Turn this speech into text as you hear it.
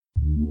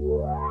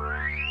Championship.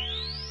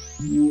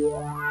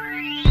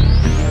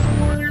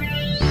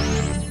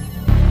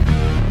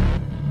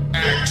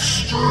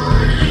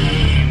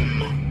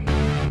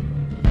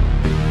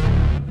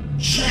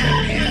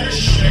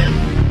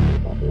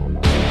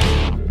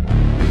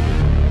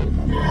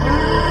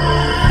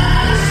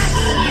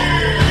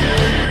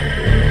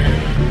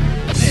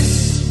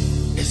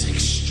 This is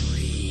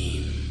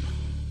Extreme.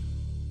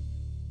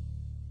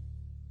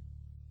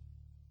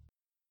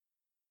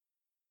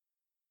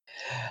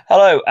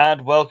 Hello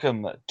and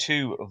welcome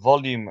to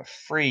Volume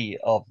 3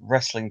 of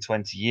Wrestling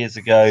 20 Years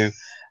Ago,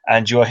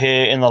 and you're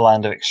here in the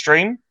land of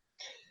Extreme.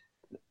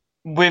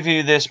 With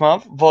you this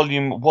month,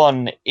 Volume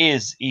 1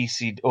 is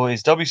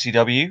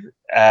WCW.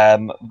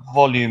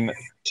 Volume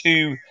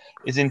 2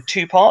 is in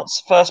two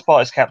parts. First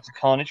part is Captain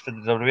Carnage for the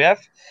WWF,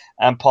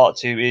 and part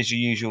 2 is your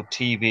usual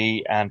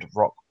TV and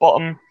Rock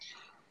Bottom.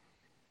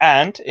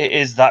 And it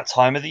is that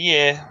time of the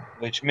year,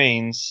 which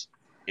means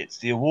it's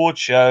the award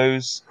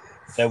shows.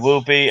 There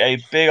will be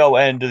a big old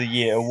end of the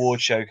year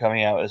award show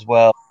coming out as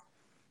well.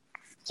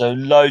 So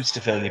loads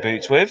to fill in your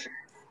boots with.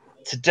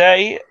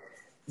 Today,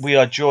 we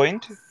are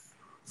joined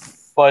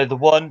by the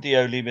one, the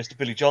only Mr.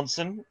 Billy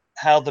Johnson.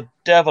 How the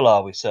devil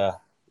are we, sir?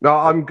 No,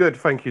 I'm good,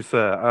 thank you,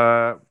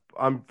 sir.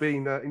 I've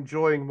been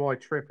enjoying my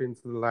trip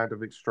into the land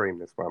of Extreme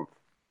this month.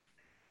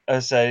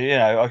 As I say,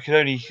 I could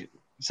only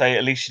say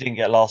at least you didn't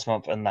get last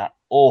month and that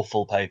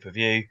awful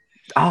pay-per-view.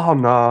 Oh,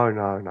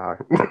 no.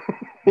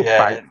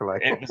 Yeah, Thankfully.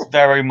 it was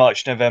very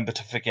much November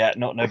to forget,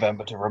 not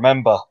November to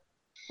remember.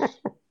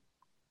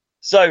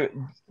 So,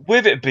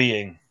 with it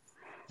being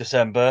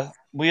December,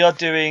 we are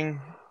doing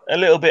a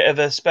little bit of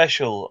a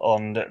special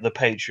on the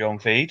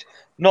Patreon feed.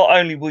 Not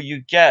only will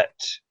you get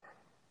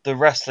the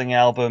wrestling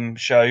album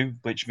show,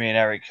 which me and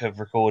Eric have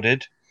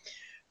recorded,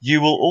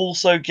 you will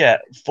also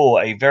get,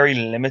 for a very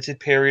limited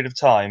period of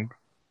time,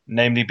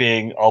 namely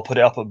being I'll put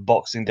it up at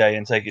Boxing Day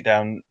and take it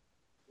down,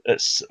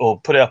 or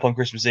put it up on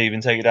Christmas Eve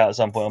and take it down at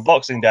some point on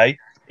Boxing Day,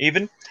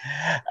 even,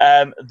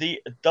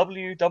 the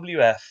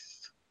WWF,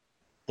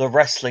 the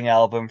wrestling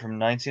album from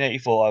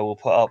 1984, I will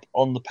put up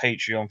on the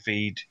Patreon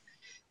feed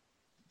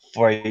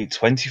for a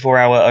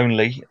 24-hour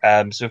only.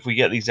 So if we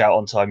get these out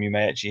on time, you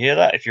may actually hear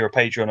that. If you're a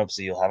patron,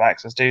 obviously you'll have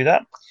access to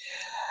that.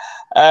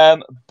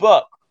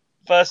 But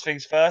first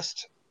things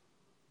first,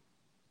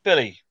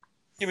 Billy,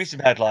 give me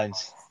some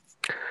headlines.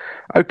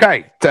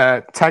 Okay,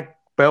 tag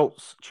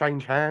belts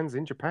change hands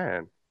in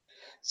Japan.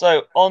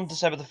 So on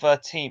December the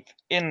 13th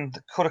in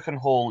the Korakuen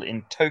Hall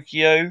in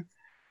Tokyo,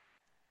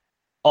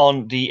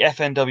 on the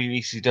FNW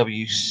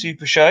ECW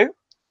Super Show,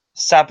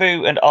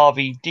 Sabu and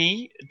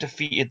RVD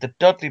defeated the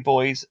Dudley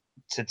Boys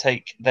to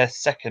take their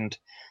second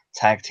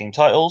tag team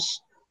titles.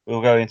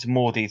 We'll go into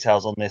more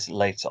details on this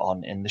later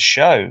on in the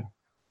show.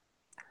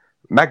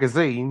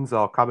 Magazines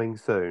are coming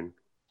soon.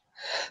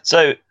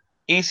 So,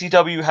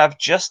 ECW have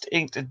just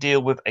inked a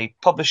deal with a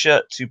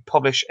publisher to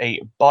publish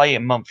a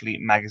bi-monthly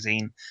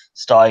magazine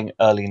starting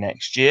early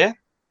next year.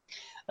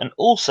 And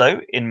also,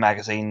 in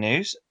magazine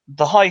news,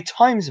 the High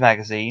Times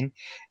magazine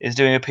is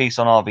doing a piece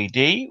on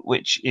RVD,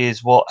 which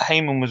is what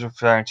Heyman was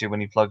referring to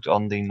when he plugged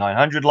on the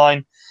 900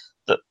 line,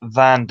 that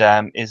Van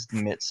Dam is in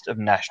the midst of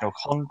national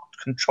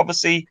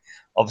controversy.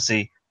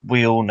 Obviously,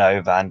 we all know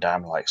Van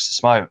Dam likes to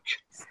smoke.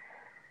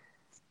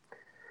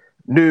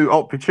 New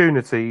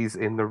opportunities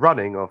in the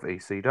running of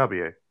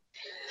ECW.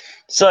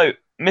 So,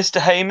 Mr.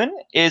 Heyman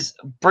is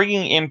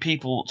bringing in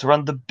people to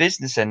run the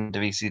business end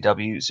of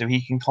ECW so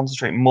he can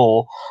concentrate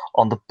more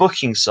on the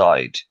booking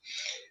side,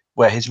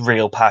 where his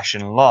real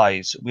passion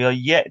lies. We are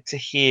yet to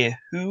hear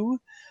who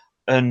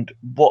and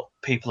what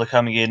people are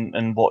coming in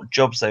and what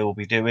jobs they will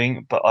be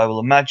doing, but I will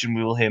imagine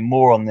we will hear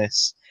more on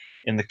this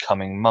in the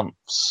coming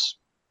months.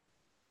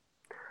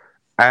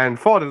 And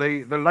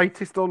finally, the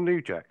latest on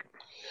New Jack.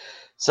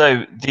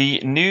 So, the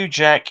New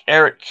Jack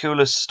Eric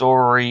Koulis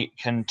story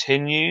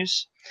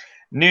continues.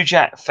 New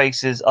Jack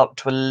faces up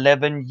to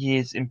 11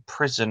 years in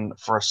prison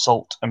for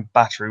assault and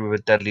battery with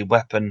a deadly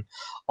weapon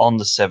on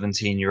the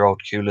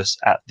 17-year-old Koulis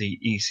at the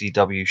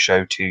ECW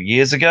show 2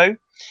 years ago.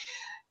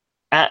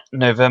 At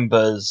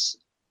November's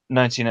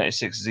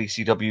 1996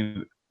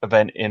 ECW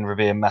event in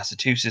Revere,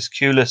 Massachusetts,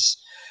 Koulis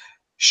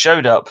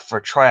showed up for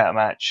a tryout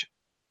match.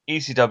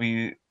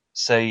 ECW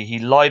say he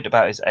lied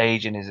about his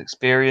age and his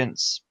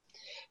experience.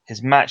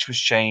 His match was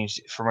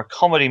changed from a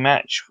comedy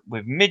match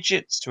with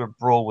midgets to a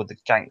brawl with the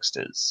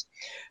gangsters.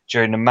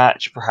 During the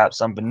match,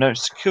 perhaps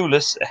unbeknownst to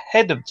Koulis,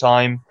 ahead of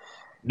time,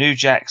 New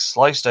Jack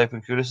sliced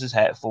open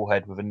Koulis'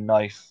 forehead with a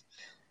knife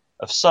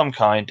of some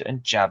kind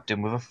and jabbed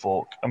him with a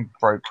fork and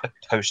broke a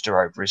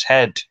toaster over his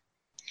head.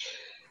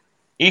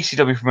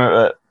 ECW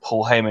promoter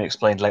Paul Heyman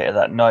explained later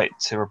that night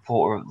to a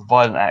reporter that the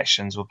violent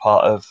actions were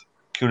part of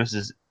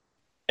Koulis'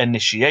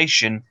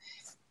 initiation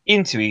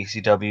into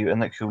ECW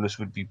and that Koulis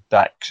would be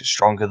back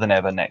stronger than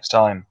ever next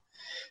time.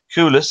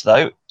 Koulis,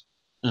 though,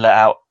 let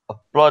out a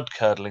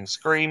blood-curdling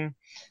scream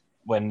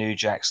when New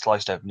Jack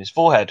sliced open his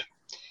forehead.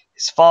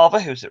 His father,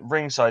 who was at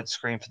ringside,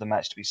 screamed for the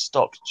match to be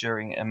stopped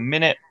during a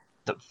minute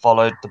that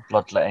followed the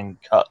bloodletting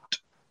cut.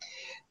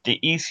 The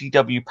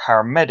ECW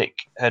paramedic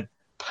had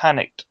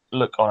panicked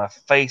look on her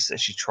face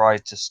as she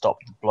tried to stop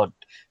the blood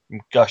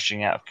from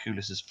gushing out of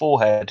Koulis's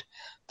forehead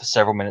for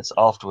several minutes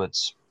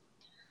afterwards.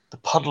 The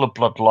puddle of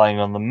blood lying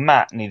on the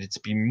mat needed to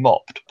be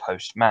mopped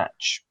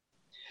post-match.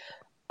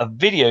 A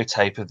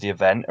videotape of the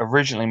event,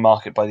 originally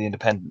marketed by the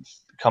independent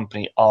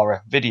company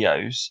RF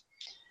Videos,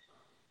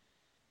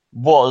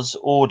 was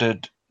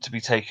ordered to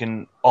be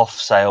taken off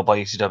sale by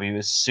ECW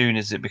as soon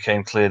as it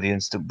became clear the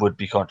incident would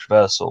be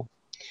controversial.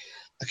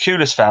 The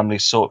Koulis family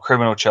sought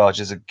criminal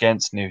charges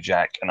against New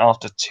Jack, and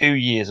after 2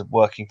 years of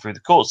working through the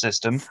court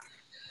system,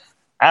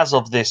 as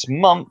of this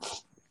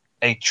month,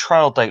 a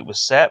trial date was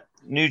set.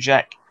 New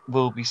Jack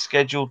will be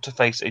scheduled to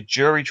face a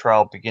jury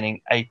trial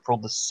beginning April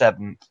the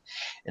 7th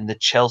in the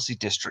Chelsea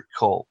District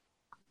Court.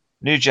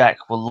 New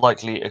Jack will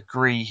likely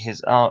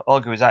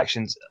argue his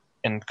actions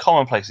in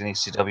commonplace in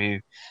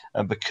ECW,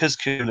 and because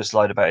Koulis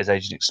lied about his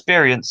age and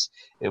experience,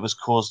 it was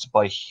caused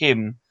by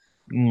him,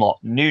 not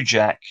New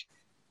Jack,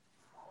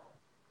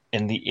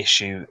 in the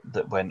issue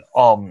that went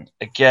on.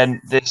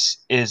 Again, this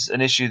is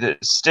an issue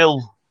that's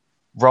still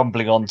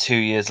rumbling on 2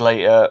 years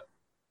later,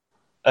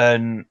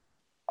 and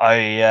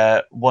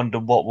I wonder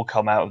what will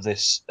come out of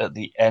this at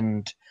the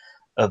end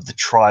of the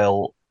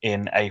trial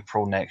in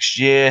April next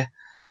year.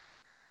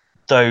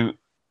 Though,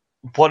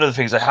 one of the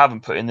things I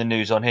haven't put in the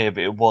news on here,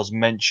 but it was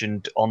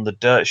mentioned on the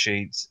dirt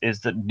sheets, is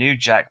that New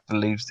Jack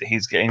believes that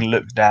he's getting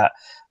looked at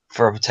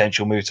for a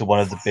potential move to one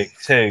of the big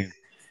two.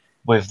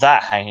 With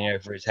that hanging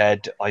over his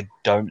head, I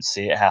don't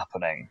see it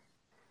happening.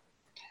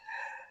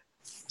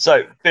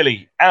 So,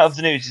 Billy, out of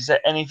the news, is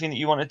there anything that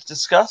you wanted to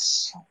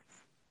discuss?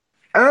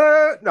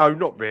 No,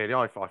 not really.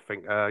 I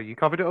think you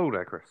covered it all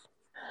there, Chris.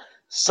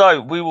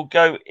 So, we will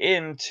go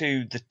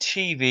into the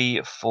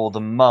TV for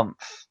the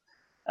month.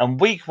 And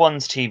week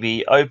one's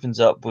TV opens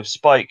up with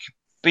Spike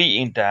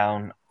beating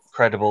down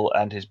Credible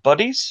and his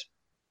buddies.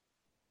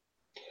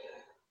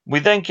 We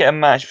then get a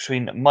match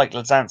between Mike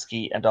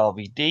Lazansky and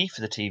RVD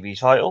for the TV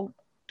title.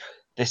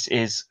 This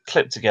is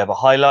clipped together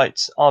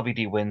highlights.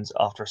 RVD wins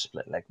after a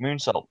split leg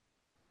moonsault.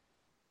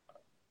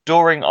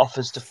 Doring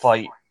offers to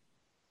fight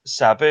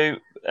Sabu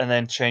and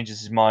then changes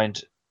his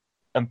mind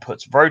and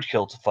puts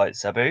Roadkill to fight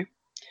Sabu.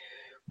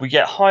 We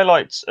get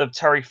highlights of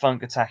Terry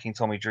Funk attacking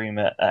Tommy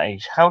Dreamer at a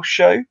house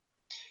show.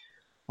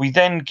 We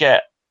then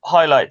get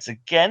highlights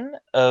again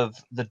of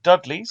the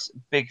Dudleys,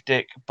 Big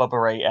Dick,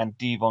 Bubba Ray, and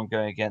Devon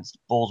going against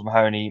Balls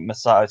Mahoney,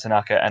 Masato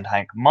Tanaka, and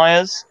Hank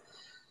Myers.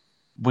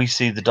 We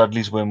see the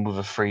Dudleys win with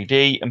a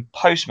 3D, and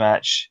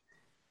post-match,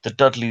 the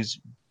Dudleys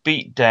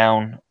beat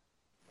down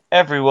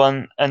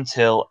everyone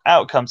until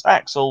out comes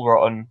Axel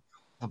Rotten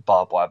with a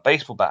barbed wire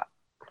baseball bat.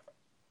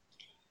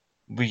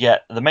 We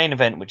get the main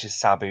event, which is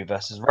Sabu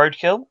versus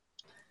Roadkill.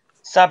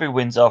 Sabu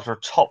wins after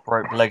a top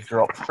rope leg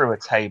drop through a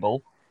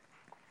table.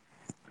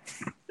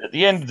 At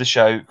the end of the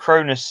show,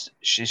 Cronus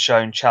is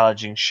shown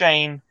challenging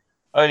Shane,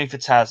 only for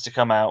Taz to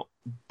come out,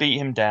 beat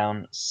him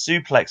down,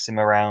 suplex him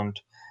around,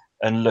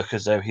 and look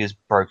as though he has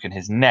broken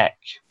his neck.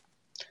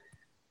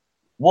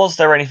 Was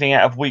there anything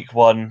out of week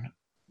one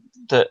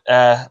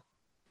that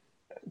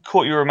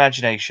caught your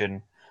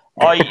imagination?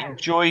 I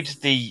enjoyed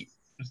the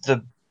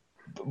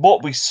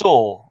what we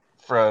saw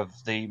for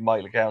the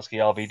Mike Legowski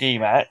RVD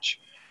match.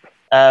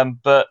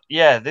 But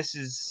yeah, this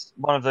is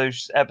one of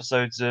those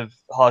episodes of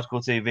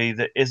Hardcore TV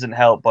that isn't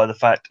helped by the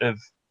fact of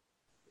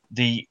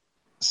the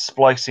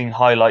splicing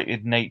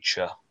highlighted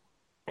nature.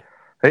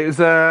 It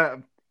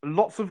was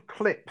lots of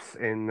clips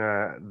in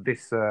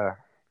this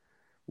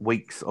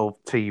week's of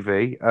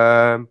TV.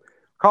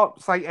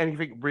 Can't say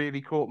anything really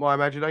caught my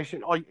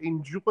imagination. I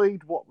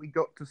enjoyed what we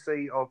got to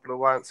see of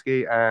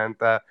Lewansky and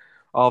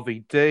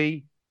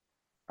RVD.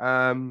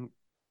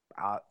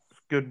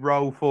 Good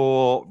role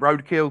for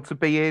Roadkill to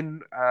be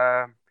in,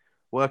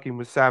 working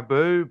with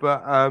Sabu,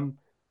 but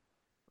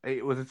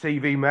it was a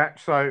TV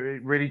match, so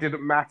it really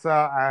didn't matter,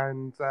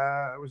 and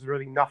there was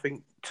really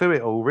nothing to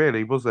it all,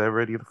 really, was there,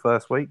 really, the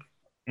first week?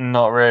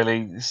 Not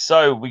really.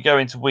 So we go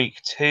into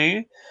week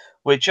two,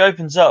 which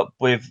opens up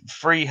with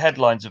 3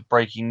 headlines of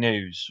breaking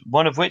news,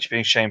 one of which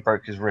being Shane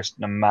broke his wrist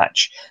in a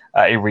match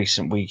at a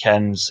recent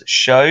weekend's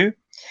show,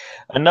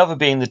 another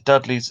being the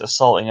Dudleys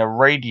assaulting a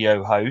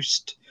radio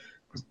host.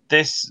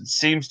 This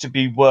seems to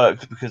be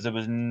worked because there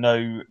was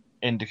no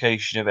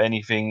indication of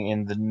anything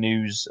in the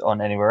news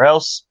on anywhere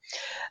else.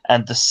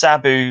 And the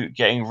Sabu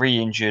getting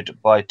re-injured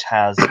by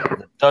Taz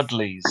and the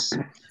Dudleys,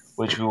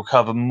 which we will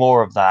cover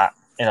more of that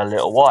in a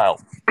little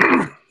while.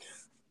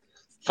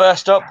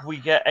 First up, we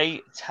get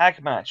a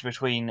tag match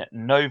between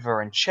Nova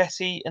and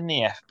Chessie and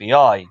the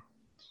FBI.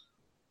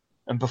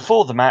 And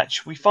before the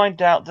match, we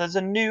find out there's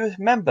a new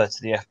member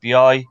to the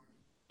FBI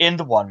in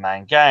the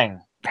one-man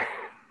gang.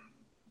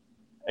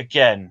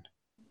 Again,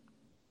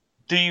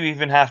 do you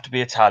even have to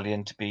be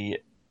Italian to be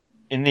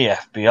in the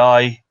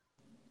FBI?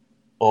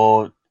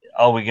 Or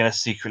are we going to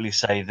secretly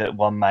say that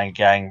One Man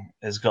Gang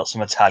has got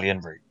some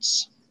Italian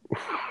roots?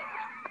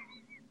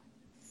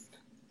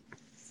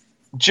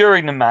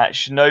 During the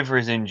match, Nova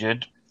is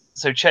injured,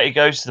 so Chetty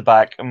goes to the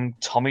back and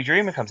Tommy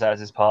Dreamer comes out as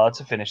his partner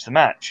to finish the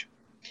match.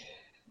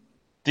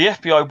 The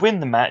FBI win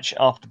the match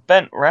after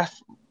Bent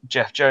Ref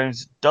Jeff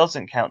Jones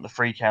doesn't count the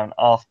 3 count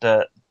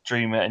after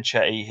Dreamer and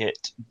Chetty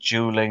hit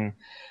dueling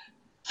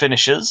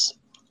finishers.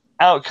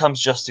 Out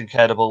comes Justin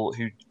Credible,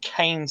 who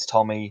canes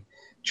Tommy.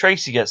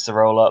 Tracy gets the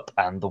roll up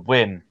and the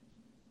win.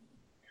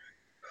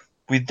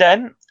 We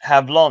then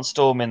have Lance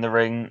Storm in the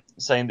ring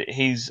saying that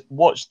he's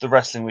watched the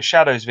Wrestling with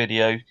Shadows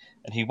video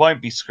and he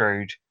won't be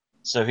screwed,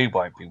 so he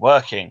won't be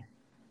working.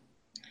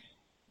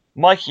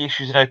 Mikey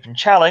issues an open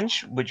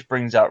challenge, which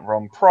brings out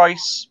Ron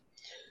Price.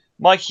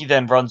 Mikey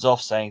then runs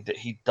off saying that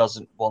he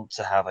doesn't want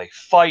to have a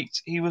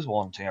fight, he was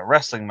wanting a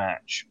wrestling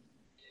match.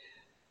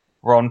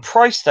 Ron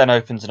Price then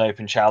opens an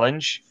open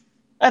challenge,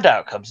 and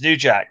out comes New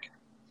Jack.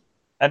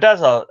 And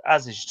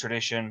as is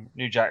tradition,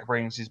 New Jack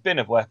brings his bin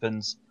of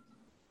weapons,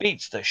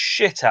 beats the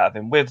shit out of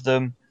him with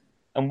them,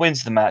 and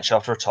wins the match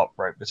after a top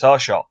rope guitar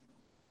shot.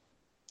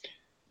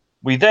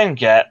 We then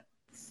get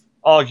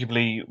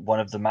arguably one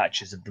of the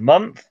matches of the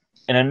month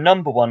in a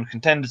number 1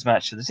 contenders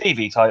match for the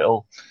TV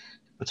title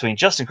between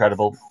Justin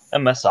Credible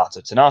and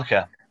Masato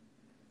Tanaka.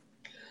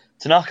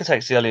 Tanaka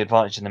takes the early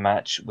advantage in the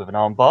match with an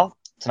armbar.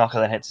 Tanaka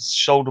then hits a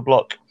shoulder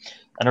block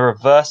and a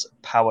reverse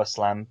power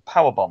slam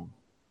powerbomb.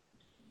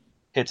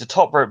 Hits a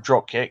top rope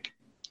drop kick.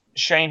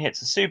 Shane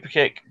hits a super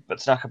kick, but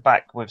Tanaka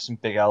back with some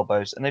big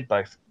elbows, and they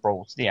both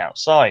roll to the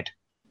outside.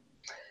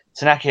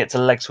 Tanaka hits a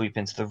leg sweep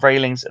into the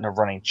railings and a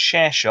running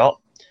chair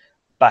shot.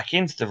 Back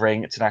into the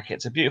ring, Tanaka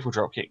hits a beautiful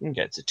drop kick and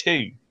gets a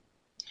 2.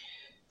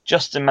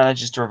 Justin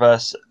manages to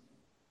reverse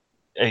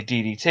a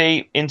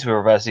DDT into a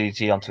reverse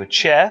DDT onto a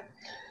chair,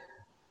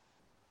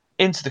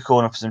 into the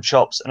corner for some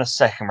chops and a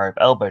second rope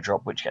elbow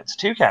drop, which gets a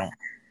 2 count.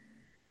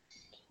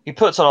 He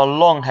puts on a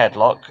long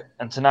headlock,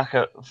 and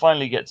Tanaka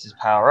finally gets his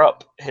power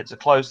up, hits a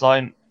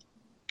clothesline,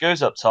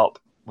 goes up top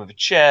with a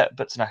chair,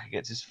 but Tanaka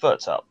gets his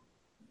foot up.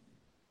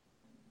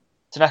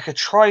 Tanaka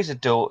tries a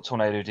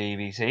tornado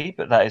DDT,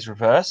 but that is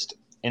reversed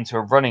into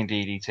a running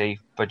DDT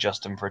for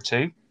Justin for a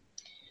 2.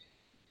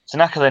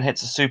 Tanaka then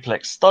hits a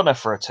suplex stunner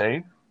for a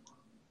 2.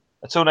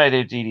 A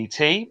tornado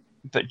DDT,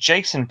 but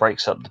Jason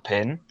breaks up the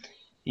pin.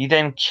 He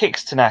then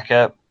kicks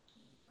Tanaka,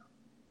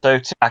 so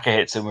Tanaka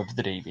hits him with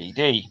the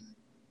DVD.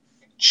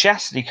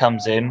 Chastity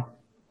comes in,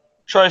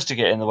 tries to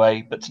get in the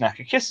way, but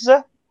Tanaka kisses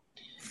her.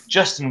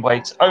 Justin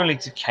waits only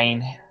to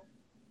cane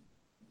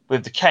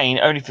with the cane,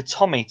 only for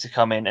Tommy to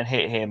come in and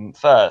hit him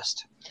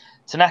first.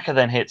 Tanaka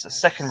then hits a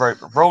second rope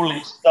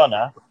rolling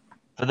stunner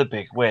for the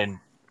big win.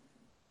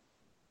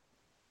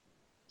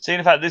 Seeing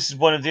the fact this is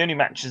one of the only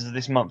matches of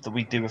this month that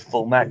we do a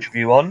full match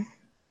review on,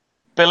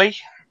 Billy,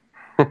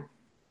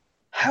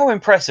 how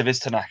impressive is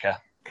Tanaka?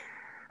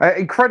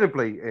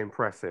 Incredibly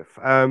impressive.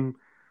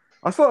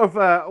 I sort of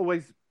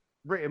always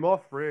writ him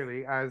off,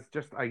 really, as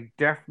just a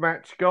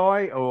deathmatch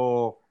guy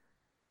or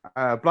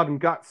blood and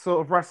guts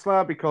sort of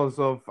wrestler because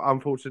of,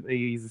 unfortunately,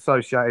 he's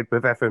associated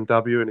with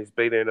FMW and he's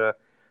been in a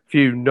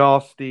few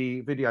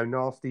nasty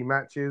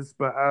matches.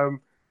 But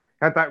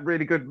had that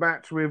really good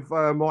match with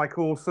Mike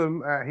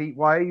Awesome at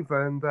Heatwave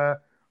and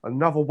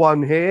another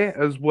one here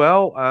as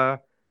well.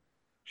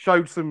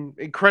 Showed some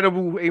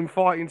incredible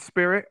in-fighting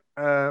spirit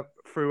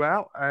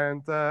throughout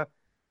and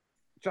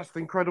just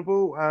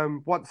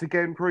incredible. Once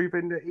again,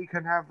 proving that he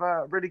can have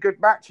really good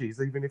matches,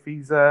 even if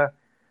he's a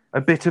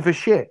bit of a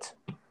shit.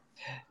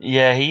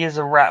 Yeah, he is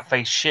a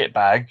rat-faced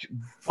shitbag,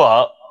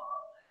 but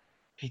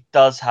he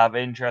does have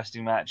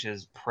interesting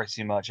matches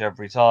pretty much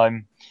every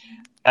time.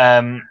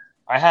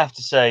 I have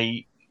to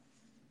say,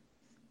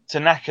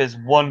 Tanaka's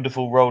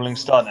wonderful rolling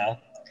stunner,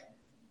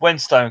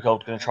 when's Stone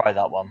Cold going to try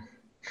that one?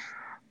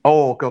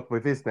 Oh, God,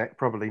 with his neck,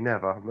 probably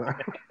never.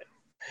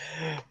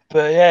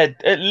 But yeah,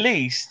 at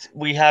least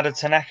we had a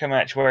Tanaka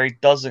match where he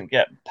doesn't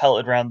get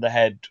pelted around the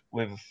head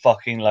with a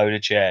fucking load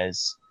of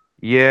chairs.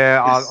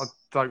 Yeah, I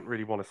don't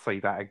really want to see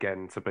that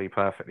again, to be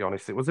perfectly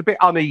honest. It was a bit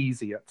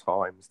uneasy at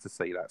times to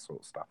see that sort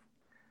of stuff.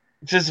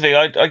 Just the thing,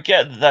 I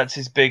get that that's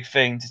his big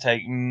thing, to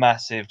take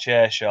massive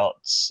chair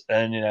shots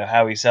and, you know,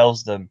 how he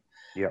sells them.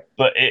 Yeah.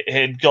 But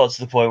it got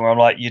to the point where I'm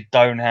like, you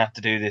don't have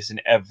to do this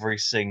in every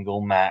single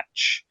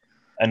match.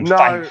 And No.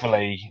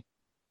 thankfully,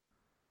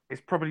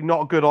 It's probably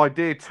not a good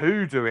idea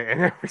to do it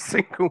in every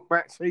single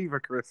match either,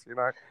 Chris. You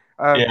know,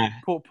 Yeah.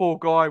 poor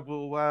guy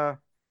will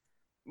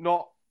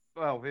not.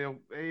 Well,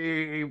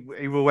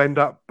 he will end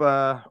up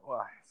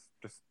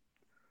just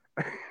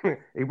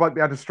he won't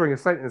be able to string a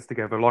sentence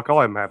together like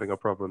I'm having a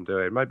problem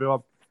doing. Maybe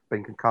I've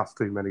been concussed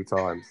too many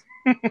times.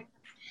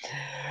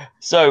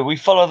 So we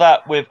follow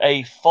that with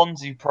a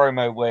Fonzie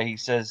promo where he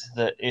says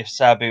that if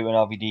Sabu and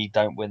RVD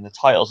don't win the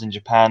titles in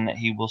Japan,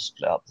 he will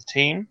split up the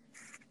team.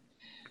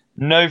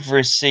 Nova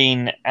is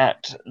seen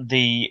at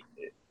the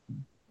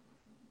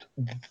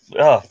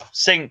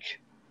sink.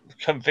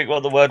 Couldn't think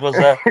what the word was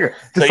there.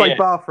 Just So, say yeah.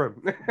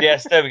 bathroom.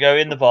 Yes, there we go,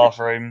 in the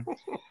bathroom,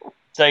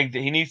 saying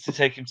that he needs to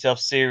take himself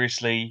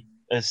seriously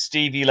as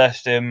Stevie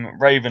left him,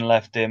 Raven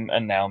left him,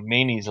 and now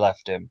Meanie's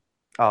left him.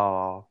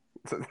 Oh.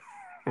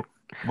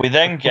 We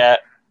then get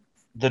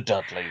the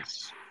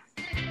Dudleys.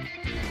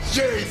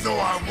 Yea, though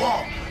I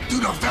walk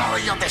through the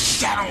valley of the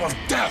shadow of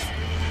death,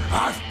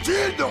 I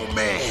fear no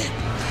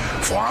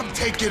man, for I'm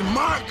taking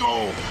my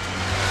goal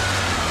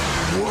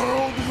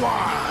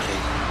wide.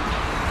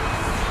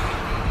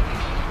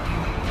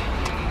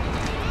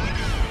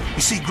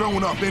 You see,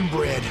 growing up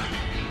inbred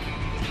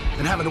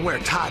and having to wear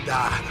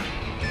tie-dye,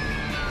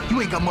 you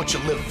ain't got much to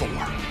live for.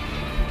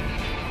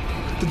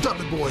 The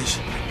Dudley Boys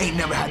ain't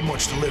never had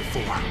much to live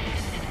for.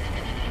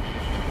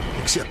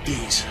 Except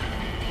these.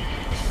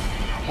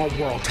 Our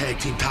World Tag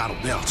Team title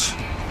belts.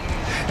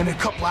 And in a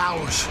couple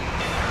hours,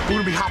 we're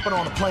gonna be hopping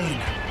on a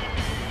plane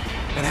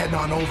and heading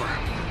on over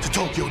to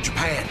Tokyo,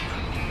 Japan,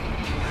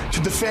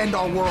 to defend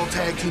our World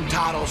Tag Team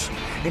titles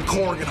in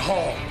Korakuen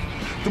Hall,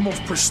 the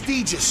most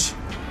prestigious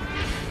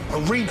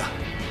arena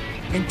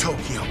in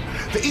Tokyo.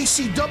 The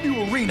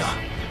ECW arena,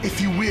 if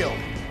you will,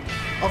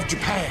 of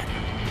Japan.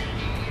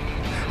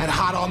 And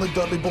hot on the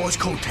Dudley Boys'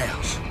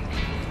 coattails,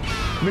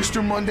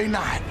 Mr. Monday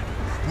Night,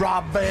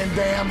 Rob Van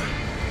Dam,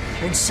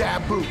 and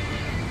Sabu.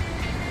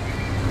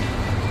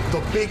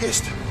 The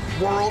biggest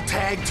World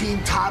Tag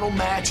Team title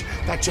match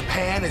that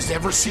Japan has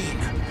ever seen.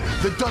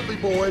 The Dudley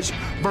Boys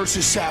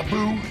versus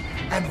Sabu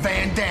and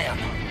Van Dam.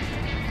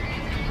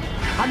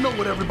 I know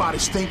what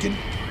everybody's thinking.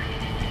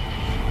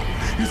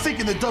 You're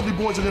thinking the Dudley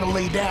Boys are gonna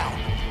lay down.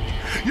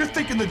 You're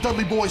thinking the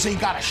Dudley Boys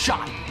ain't got a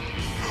shot.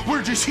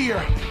 We're just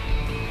here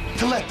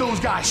to let those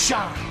guys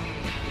shine.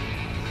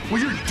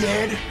 Well, you're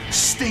dead,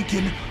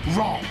 stinking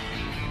wrong.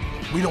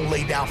 We don't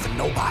lay down for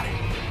nobody.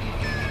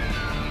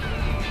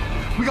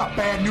 We got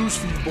bad news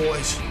for you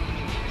boys.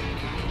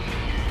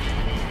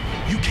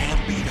 You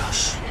can't beat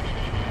us.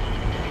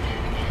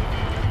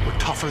 We're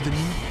tougher than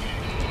you,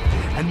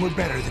 and we're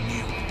better than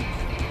you.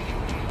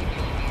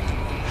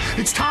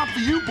 It's time for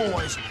you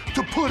boys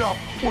to put up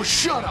or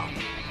shut up.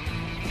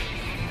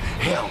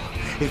 Hell,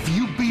 if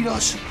you beat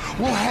us,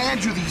 we'll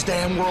hand you these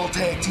damn World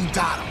Tag Team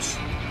titles.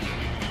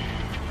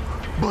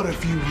 But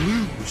if you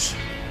lose,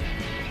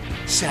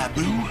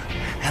 Sabu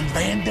and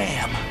Van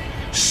Dam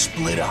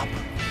split up.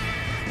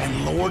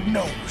 And Lord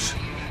knows,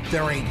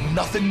 there ain't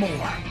nothing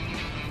more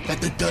that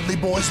the Dudley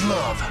Boys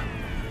love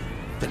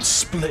than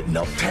splitting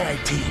up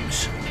tag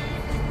teams.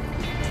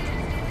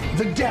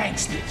 The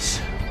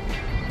Gangsters.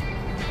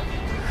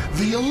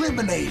 The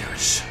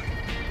Eliminators.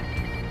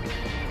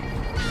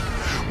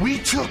 We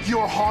took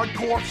your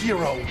hardcore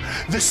hero,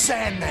 the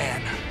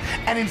Sandman,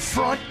 and in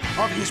front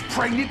of his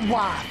pregnant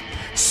wife,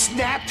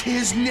 snapped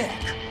his neck.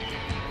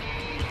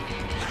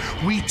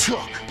 We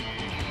took,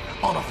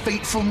 on a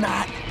fateful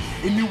night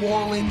in New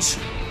Orleans,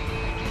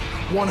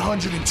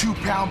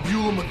 102-pound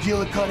Beulah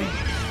McGillicuddy,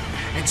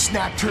 and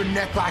snapped her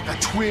neck like a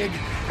twig,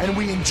 and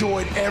we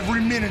enjoyed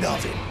every minute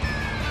of it.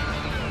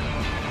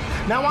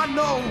 Now I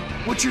know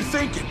what you're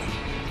thinking.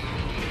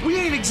 We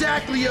ain't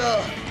exactly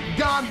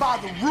gone by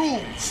the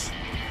rules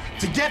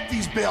to get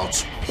these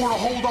belts or to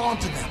hold on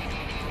to them.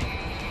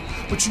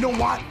 But you know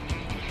what?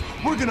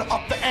 We're gonna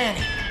up the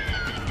ante.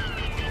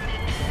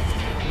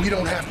 We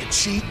don't have to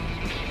cheat.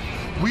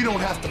 We don't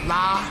have to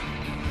lie.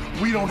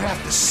 We don't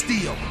have to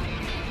steal.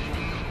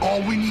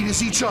 All we need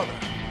is each other.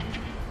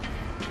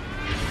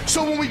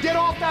 So when we get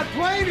off that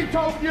plane in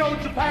Tokyo,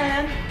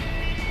 Japan,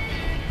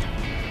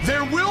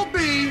 there will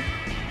be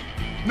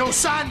no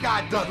sign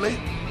guy Dudley.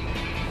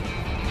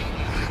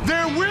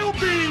 There will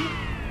be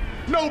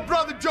no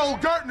Brother Joel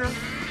Gertner.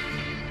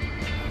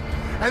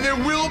 And there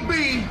will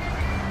be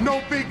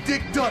no Big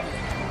Dick Dudley.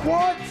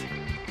 What?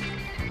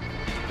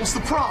 What's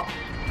the problem?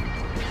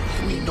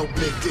 I mean, no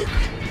Big Dick.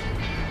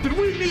 Did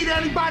we need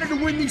anybody to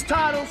win these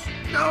titles?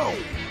 No.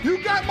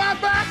 You got my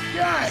back?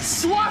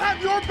 Yes. Do I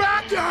have your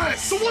back?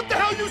 Yes. So what the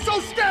hell you so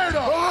scared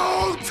of?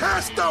 Oh,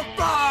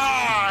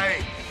 testify!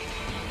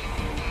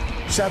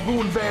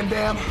 Sabu and Van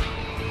Dam,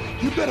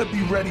 you better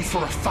be ready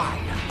for a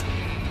fight.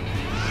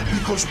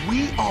 Because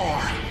we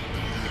are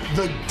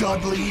the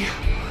Dudley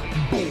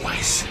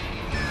Boys.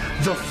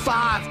 The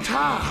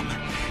 5-time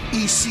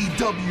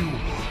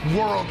ECW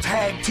World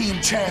Tag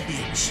Team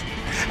Champions.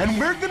 And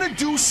we're gonna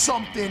do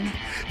something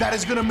that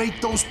is gonna make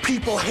those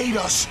people hate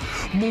us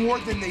more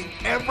than they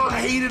ever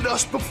hated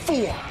us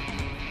before.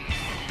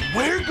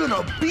 We're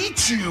gonna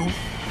beat you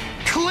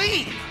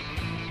clean.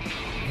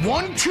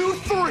 1, 2,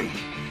 3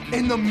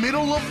 in the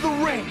middle of the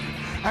ring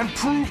and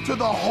prove to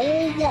the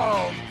whole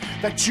world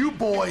that you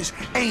boys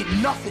ain't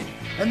nothing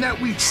and that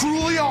we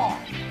truly are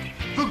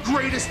the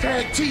greatest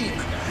tag team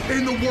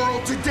in the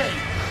world today.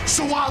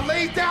 So I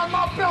lay down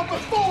my belt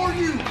before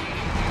you.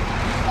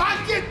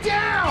 I get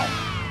down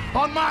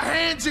on my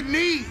hands and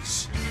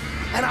knees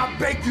and I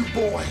beg you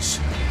boys,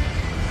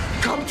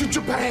 come to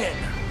Japan,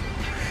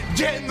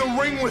 get in the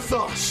ring with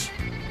us.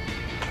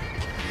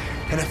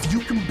 And if you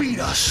can beat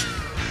us,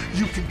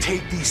 you can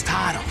take these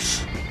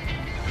titles.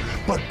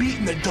 But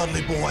beating the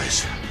Dudley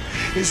Boys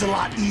is a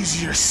lot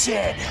easier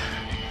said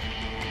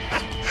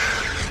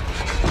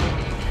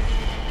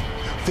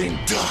than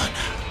done.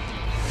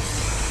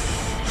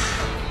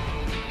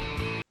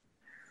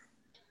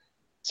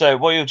 So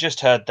what you've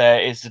just heard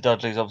there is the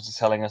Dudleys obviously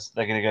telling us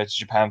they're going to go to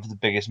Japan for the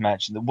biggest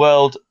match in the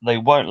world. They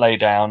won't lay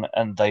down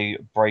and they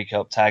break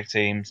up tag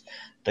teams.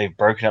 They've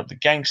broken up the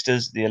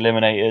Gangsters, the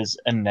Eliminators,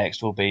 and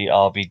next will be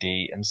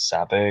RVD and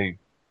Sabu.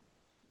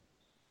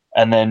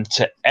 And then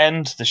to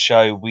end the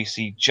show, we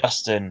see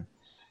Justin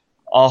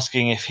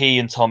asking if he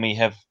and Tommy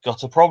have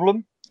got a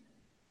problem,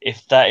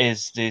 if that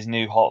is his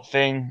new hot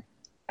thing,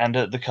 and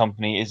that the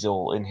company is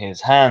all in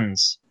his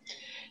hands.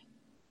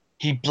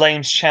 He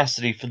blames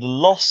Chastity for the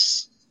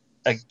loss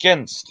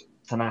against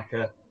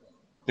Tanaka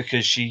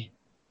because she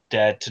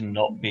dared to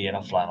not be in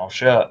a flannel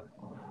shirt.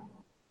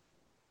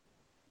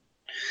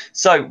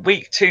 So,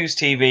 week two's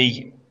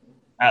TV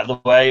out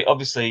of the way.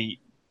 Obviously,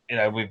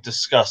 we've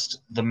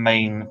discussed the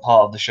main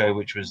part of the show,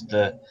 which was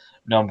the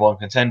number one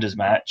contenders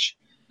match.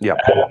 Yeah.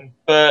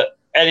 But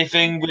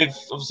anything with,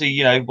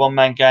 obviously, one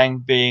man gang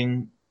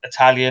being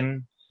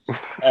Italian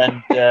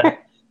and the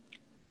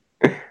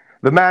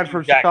man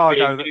from Jack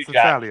Chicago being that's New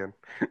Jack. Italian.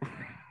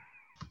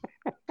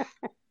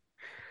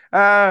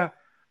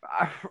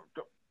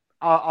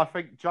 I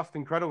think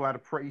Justin Credible had a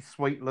pretty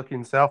sweet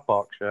looking South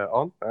Park shirt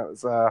on. That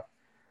was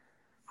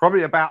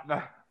probably about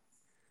the.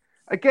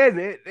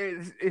 Again,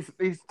 his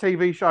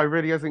TV show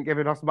really hasn't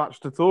given us much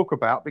to talk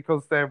about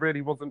because there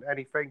really wasn't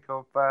anything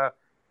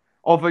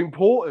of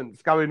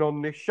importance going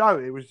on this show.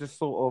 It was just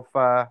sort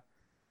of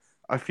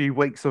a few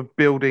weeks of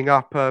building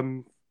up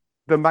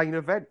the main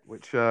event,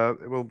 which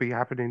will be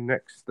happening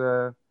next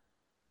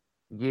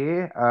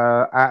year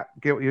at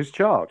Guilty as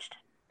Charged.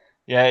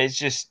 Yeah, it's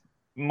just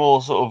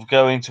more sort of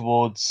going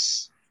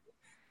towards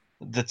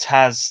the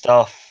Taz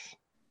stuff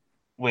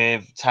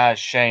with Taz,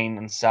 Shane,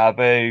 and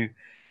Sabu,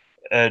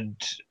 and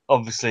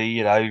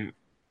obviously,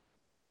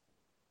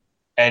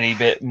 any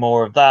bit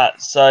more of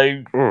that.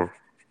 So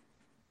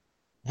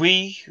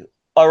we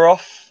are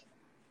off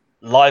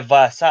live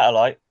via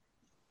satellite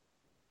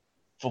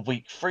for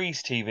week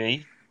three's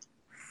TV,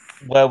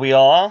 where we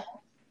are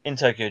in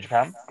Tokyo,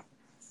 Japan,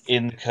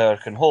 in the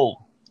Korakuen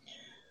Hall.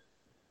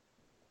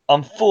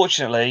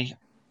 Unfortunately,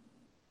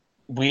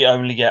 we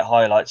only get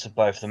highlights of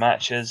both the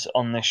matches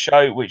on this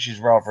show, which is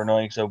rather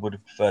annoying because I would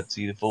have preferred to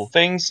see the full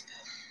things.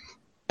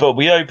 But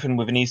we open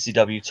with an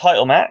ECW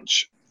title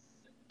match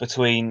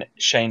between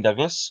Shane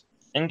Douglas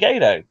and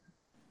Gato.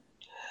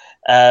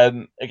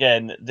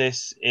 Again,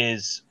 this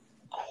is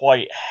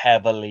quite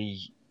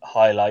heavily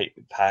highlight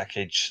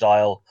package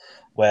style,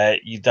 where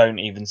you don't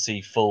even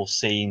see full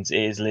scenes.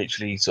 It is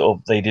literally sort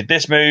of, they did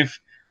this move,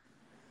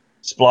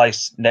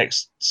 splice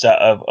next set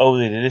of,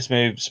 they did this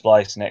move,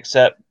 splice next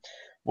set.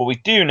 What we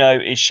do know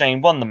is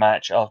Shane won the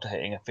match after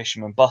hitting a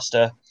Fisherman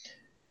Buster,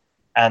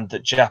 and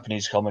that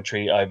Japanese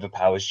commentary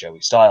overpowers Joey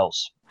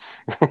Styles.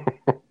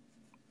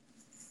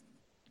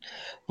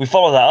 We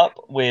follow that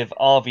up with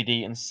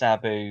RVD and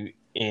Sabu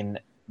in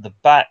the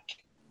back.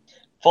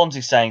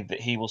 Fonzie saying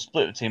that he will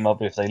split the team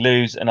up if they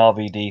lose, and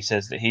RVD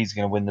says that he's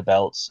going to win the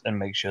belts and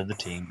make sure the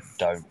team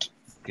don't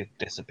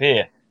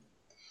disappear.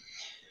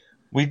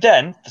 We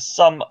then, for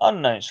some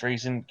unknown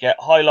reason, get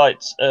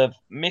highlights of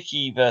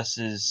Mickey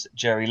versus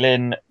Jerry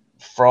Lynn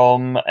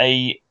from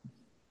a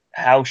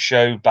house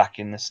show back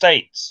in the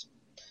States.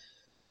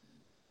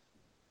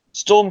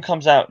 Storm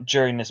comes out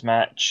during this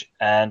match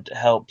and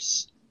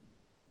helps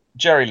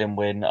Jerry Lynn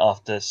win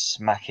after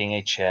smacking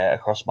a chair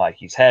across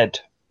Mikey's head.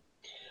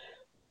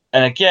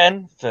 And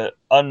again, for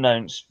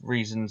unknown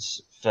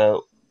reasons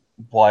for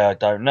why I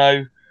don't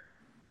know,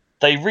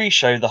 they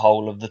re-show the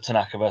whole of the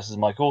Tanaka versus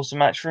Mike Awesome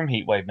match from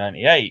Heatwave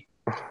 98.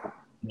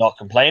 Not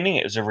complaining,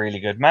 it was a really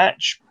good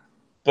match,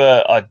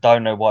 but I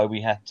don't know why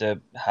we had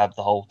to have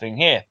the whole thing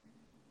here.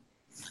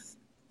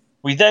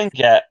 We then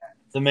get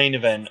the main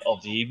event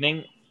of the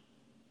evening,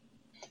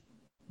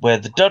 where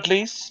the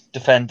Dudleys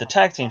defend the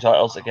tag team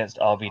titles against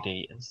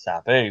RVD and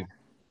Sabu.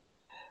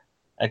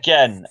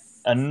 Again,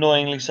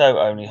 annoyingly so,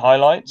 only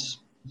highlights,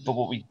 but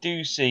what we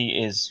do see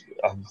is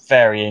a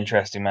very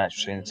interesting match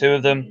between the two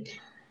of them.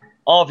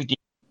 RVD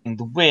getting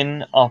the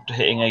win after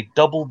hitting a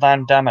double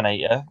Van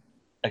Daminator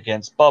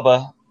against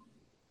Bubba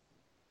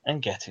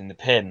and getting the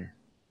pin.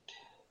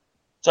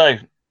 So,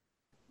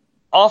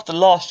 after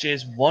last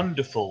year's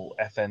wonderful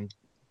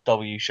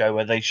FNW show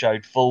where they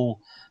showed full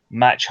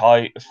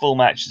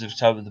matches of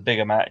some of the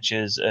bigger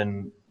matches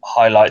and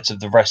highlights of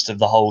the rest of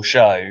the whole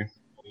show,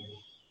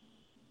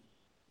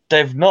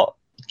 they've not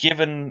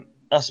given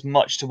us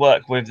much to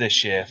work with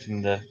this year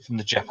from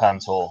the Japan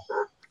tour.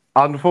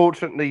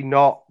 Unfortunately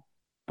not.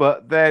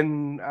 But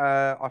then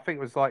I think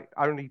it was like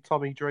only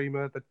Tommy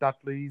Dreamer, the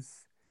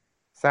Dudleys,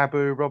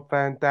 Sabu, Rob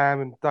Van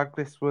Dam, and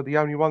Douglas were the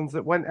only ones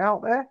that went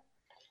out there.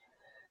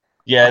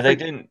 Yeah, they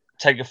didn't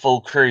take a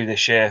full crew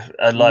this year.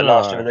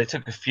 Last year, they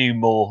took a few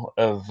more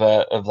of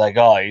their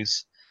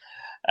guys.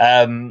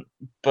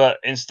 But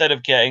instead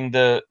of getting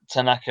the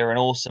Tanaka and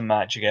Awesome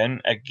match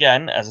again,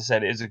 as I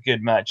said, it is a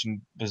good match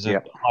and was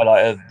a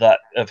highlight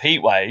of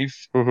Heatwave.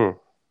 Mm-hmm.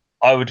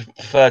 I would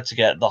prefer to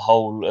get the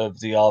whole of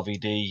the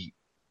RVD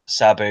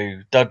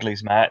Sabu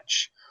Douglas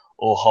match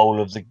or whole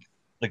of the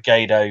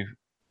Gato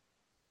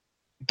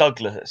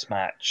Douglas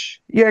match.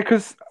 Yeah,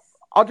 because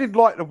I did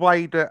like the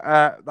way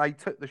that they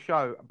took the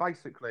show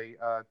basically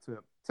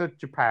to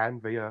Japan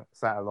via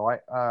satellite.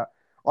 I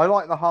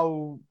like the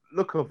whole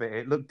look of it.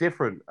 It looked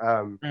different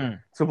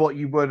to what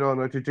you would on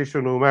a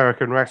traditional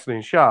American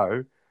wrestling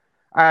show.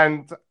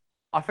 And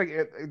I think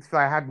if they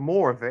had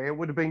more of it, it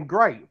would have been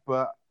great.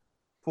 But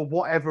for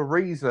whatever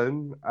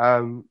reason,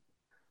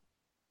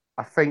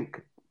 I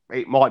think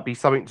it might be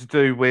something to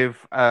do with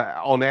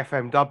on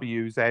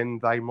FMW's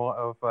end. They might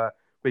have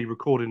been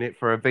recording it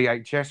for a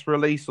VHS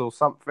release or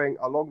something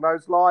along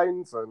those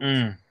lines,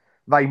 and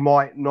they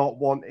might not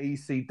want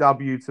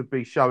ECW to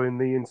be showing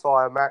the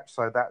entire match.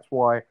 So that's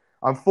why,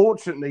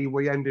 unfortunately,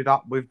 we ended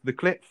up with the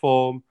clip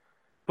form.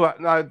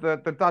 But no,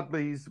 the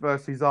Dudleys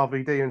versus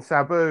RVD and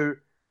Sabu,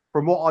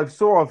 from what I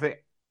saw of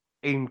it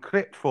in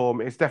clip form,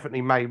 it's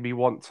definitely made me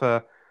want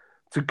to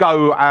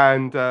go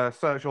and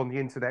search on the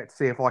internet to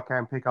see if I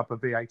can pick up a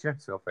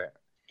VHS of it.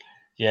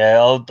 Yeah,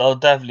 I'll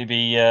definitely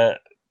be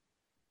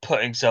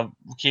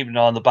keeping an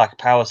eye on the back of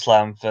Power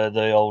Slam for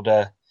the old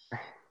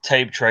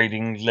tape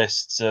trading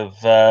lists of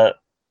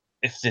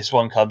if this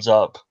one comes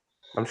up.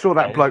 I'm sure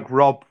that bloke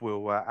Rob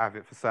will have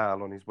it for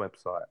sale on his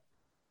website.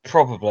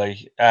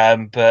 Probably,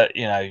 but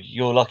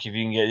you're lucky if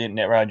you can get the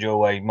internet around your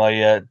way.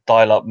 My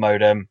dial-up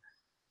modem,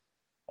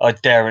 I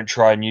daren't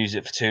try and use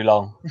it for too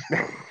long.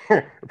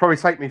 It'll probably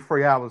take me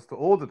 3 hours to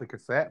order the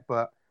cassette,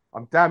 but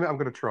I'm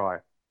going to try.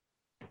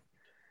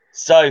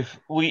 So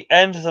we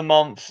end the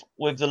month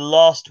with the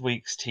last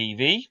week's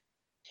TV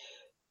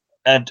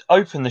and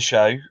open the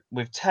show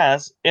with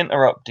Taz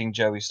interrupting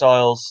Joey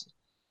Styles,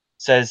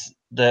 says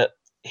that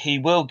he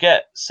will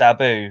get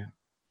Sabu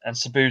and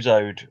Sabu's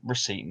owed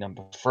receipt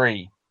number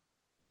 3.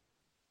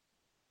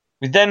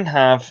 We then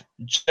have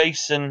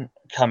Jason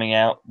coming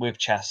out with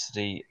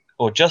Chastity,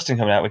 or Justin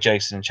coming out with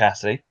Jason and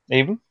Chastity,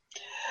 even.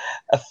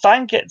 A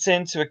fan gets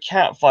into a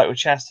cat fight with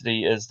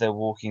Chastity as they're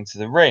walking to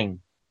the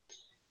ring.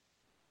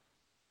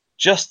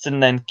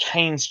 Justin then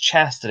canes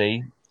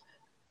Chastity.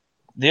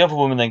 The other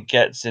woman then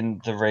gets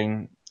in the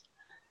ring.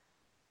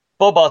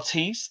 Bob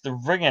Ortiz, the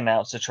ring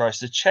announcer, tries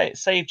to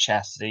save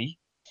Chastity,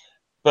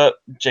 but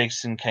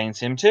Jason canes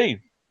him too.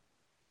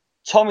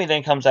 Tommy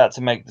then comes out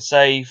to make the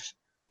save,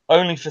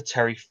 only for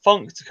Terry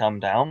Funk to come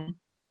down.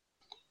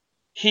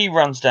 He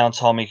runs down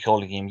Tommy,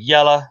 calling him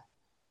Yeller.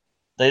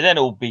 They then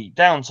all beat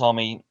down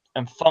Tommy,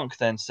 and Funk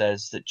then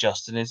says that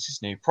Justin is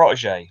his new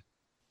protege.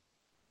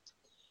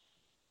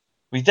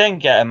 We then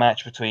get a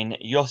match between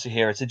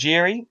Yoshihiro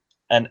Tajiri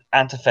and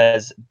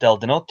Antifez Del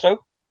Dinotro.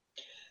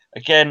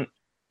 Again,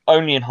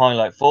 only in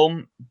highlight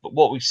form, but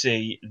what we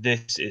see,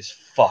 this is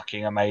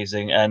fucking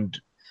amazing. And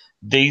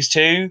these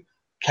two,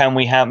 can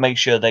we make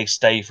sure they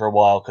stay for a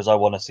while, because I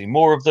want to see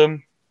more of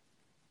them.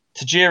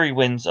 Tajiri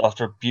wins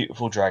after a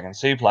beautiful dragon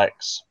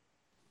suplex.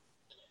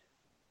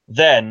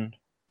 Then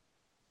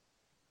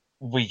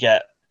we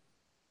get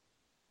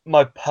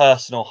my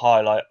personal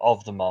highlight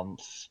of the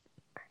month.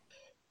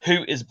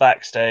 Who is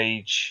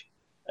backstage,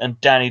 and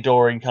Danny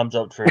Doring comes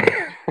up to him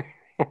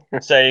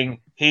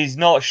saying he's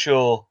not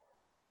sure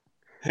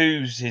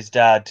who's his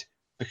dad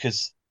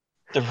because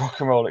the Rock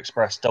and Roll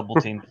Express double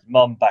teamed his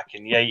mum back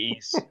in the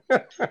 80s.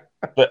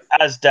 But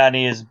as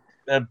Danny is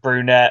a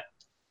brunette,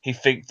 he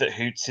thinks that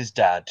Hoot's his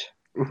dad.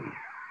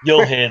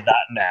 You'll hear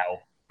that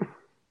now.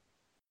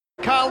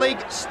 Colleague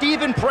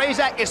Stephen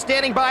Prazak is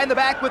standing by in the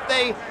back with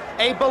a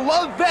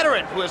beloved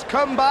veteran who has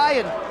come by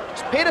and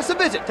paid us a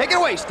visit. Take it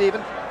away,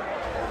 Stephen.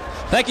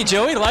 Thank you,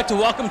 Joey. I'd like to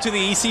welcome to the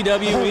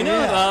ECW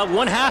Arena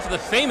one half of the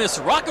famous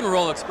Rock and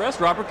Roll Express,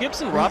 Robert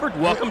Gibson. Robert,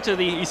 welcome to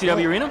the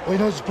ECW Arena. We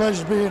know it's a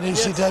pleasure to be in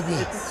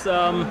ECW.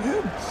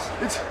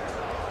 It's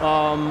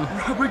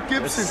Robert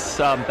Gibson.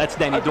 That's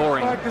Danny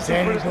Doring.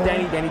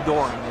 Danny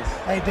Doring.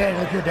 Hey, Danny,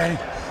 look here, Danny.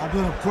 I'm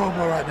doing a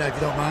promo right now, if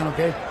you don't mind,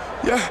 okay?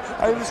 Yeah,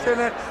 I understand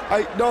that.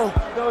 No,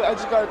 I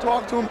just gotta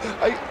talk to him.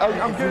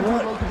 I'm getting to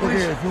him. Look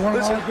here, if you want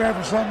an autograph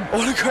or something,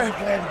 Autograph.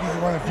 I'm glad to give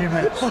you one in a few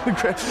minutes.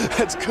 Autograph.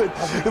 That's good.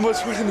 It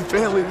must run in the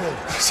family.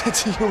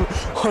 Sense of humor.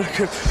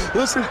 Autograph.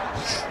 Listen,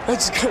 I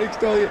just gotta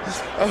tell you.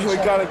 Oh my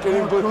God, I can't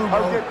even believe.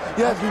 I'll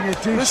give you a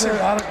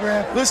t-shirt,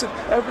 autograph. Listen,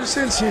 ever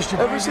since you,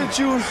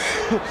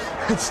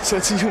 it's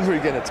sense of humor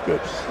again. It's good.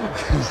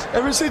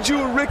 Ever since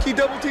you and Ricky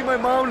double teamed my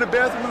mom in the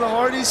bathroom of the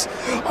Hardys,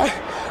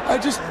 I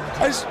just.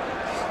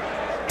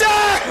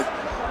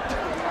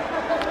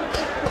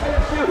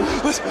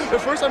 Listen,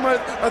 at first I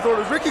thought it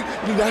was Ricky.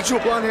 You natural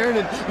blonde hair, and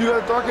then you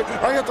got dark hair.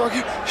 I got dark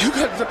hair. You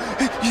got.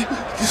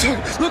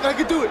 Look, I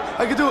can do it.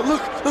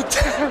 Look.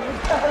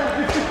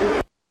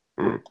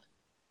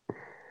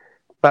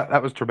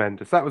 That was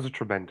tremendous. That was a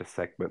tremendous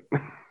segment.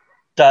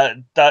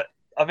 That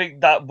I think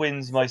that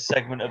wins my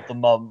segment of the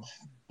month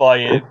by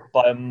a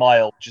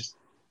mile. Just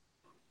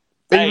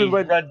it's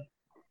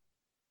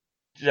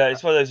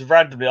one of those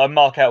randomly. I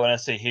mark out when I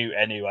see who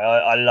anyway.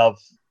 I love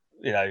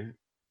the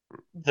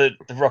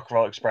Rock and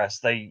Roll Express.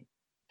 They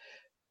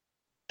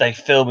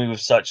fill me with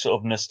such sort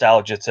of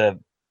nostalgia to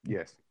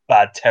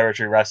bad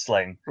territory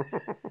wrestling.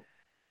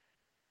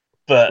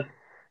 But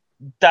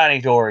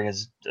Danny Doring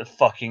is a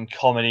fucking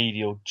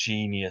comedial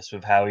genius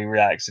with how he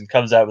reacts and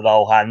comes out with the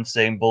whole hand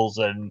symbols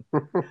and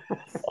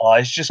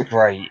it's just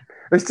great.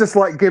 It's just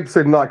like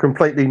Gibson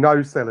completely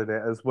no-selling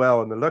it as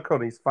well, and the look on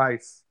his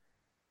face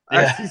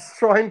as he's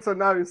trying to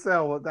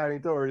no-sell what Danny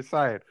Doring is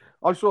saying.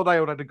 I'm sure they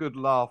all had a good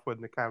laugh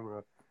when the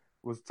camera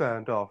was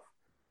turned off.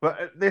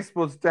 But this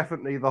was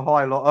definitely the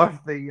highlight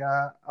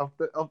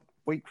of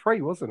week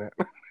 3, wasn't it?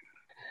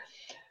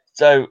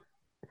 So,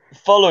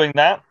 following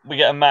that, we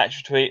get a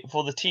match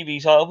for the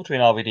TV title between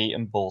RVD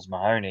and Balls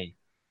Mahoney.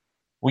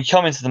 We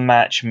come into the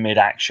match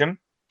mid-action.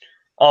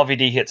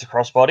 RVD hits a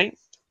crossbody.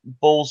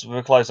 Balls with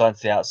a clothesline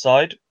to the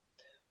outside.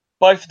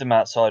 Both of them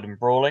outside and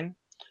brawling.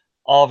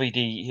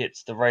 RVD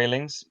hits the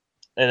railings.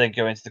 They then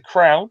go into the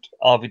crowd.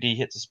 RVD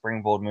hits a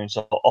springboard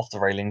moonsault off the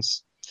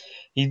railings.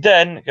 He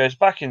then goes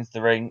back into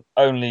the ring,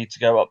 only to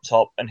go up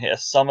top and hit a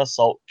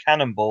somersault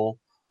cannonball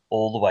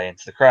all the way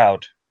into the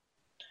crowd.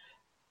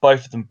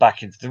 Both of them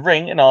back into the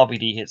ring, and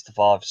RVD hits the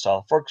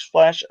 5-star frog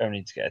splash,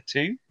 only to get a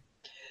 2.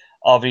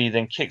 RVD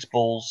then kicks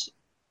Balls.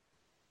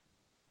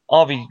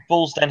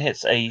 Balls then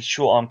hits a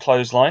short arm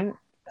clothesline,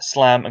 a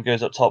slam, and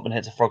goes up top and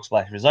hits a frog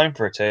splash of his own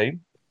for a 2.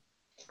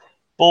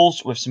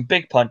 Balls with some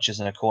big punches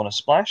and a corner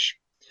splash.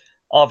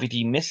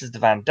 RVD misses the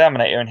Van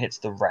Daminator and hits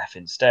the ref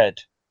instead.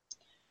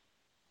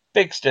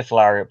 Big stiff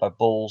lariat by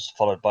Balls,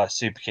 followed by a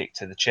super kick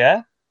to the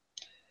chair.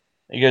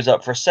 He goes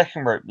up for a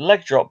second rope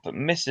leg drop, but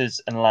misses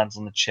and lands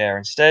on the chair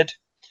instead.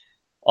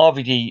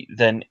 RVD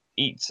then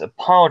eats a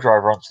power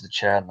driver onto the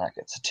chair, and that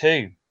gets a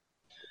 2.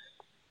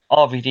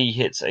 RVD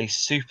hits a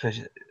super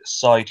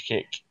side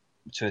kick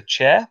to a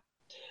chair,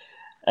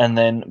 and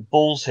then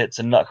Balls hits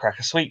a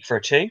nutcracker sweep for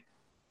a 2.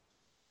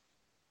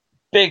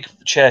 Big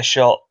chair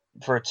shot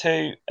for a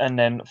 2, and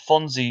then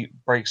Fonzie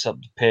breaks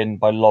up the pin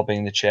by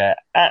lobbing the chair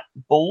at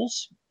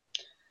Balls.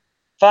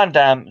 Van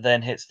Dam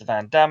then hits the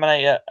Van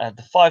Daminator and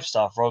the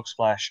 5-star frog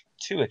splash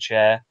to a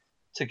chair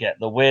to get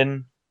the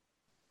win.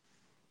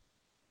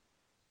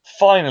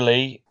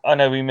 Finally, I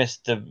know we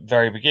missed the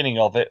very beginning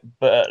of it,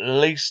 but at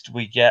least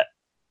we get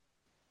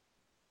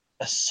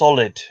a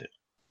solid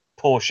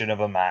portion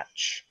of a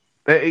match.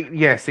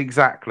 Yes,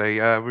 exactly.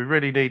 We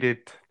really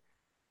needed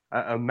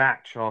a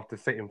match after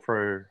sitting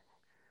through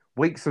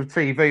weeks of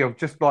TV of,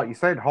 just like you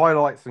said,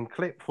 highlights and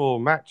clip for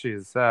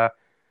matches.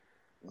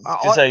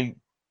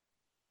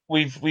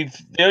 We've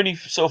the only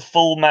sort of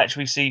full match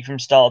we see from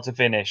start to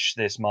finish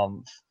this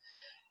month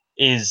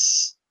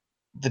is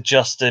the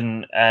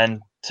Justin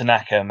and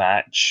Tanaka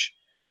match.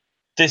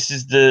 This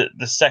is the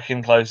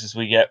second closest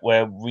we get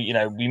where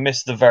we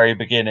missed the very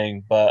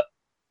beginning, but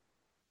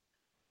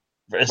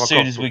as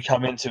soon as we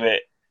come into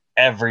it,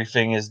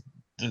 everything is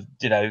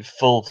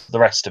full for the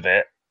rest of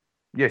it.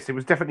 Yes, it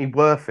was definitely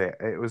worth it.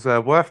 It was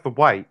worth the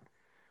wait,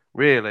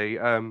 really.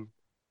 I've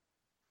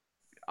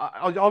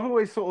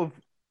always sort of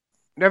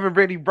never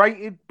really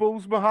rated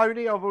Balls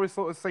Mahoney. I've always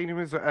sort of seen him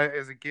as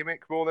a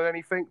gimmick more than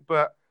anything.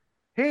 But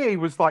here he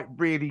was like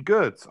really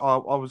good. I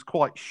was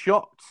quite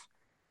shocked.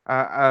 He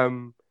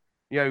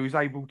was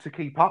able to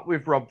keep up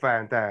with Rob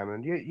Van Dam.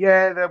 And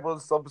yeah, there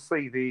was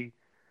obviously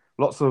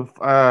lots of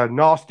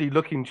nasty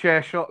looking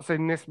chair shots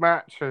in this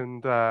match.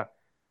 And there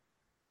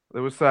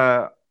was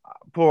I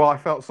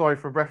felt sorry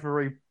for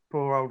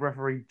poor old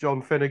referee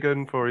John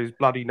Finnegan for his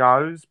bloody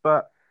nose.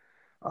 But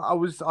I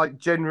was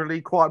generally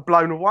quite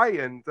blown away,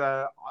 and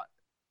that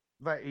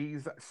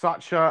he's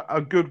such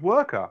a good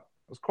worker.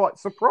 I was quite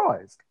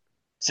surprised.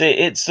 See,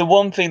 it's the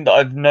one thing that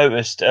I've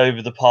noticed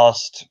over the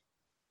past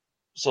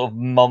sort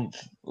of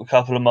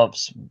couple of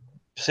months,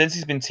 since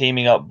he's been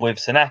teaming up with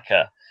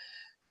Tanaka,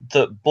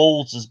 that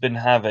Balls has been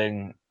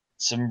having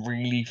some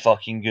really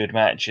fucking good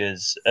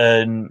matches.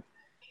 And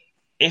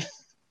if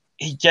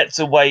he gets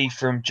away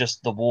from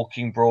just the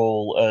walking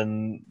brawl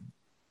and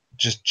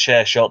just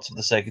chair shots for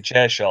the sake of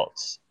chair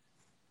shots,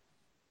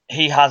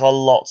 he has a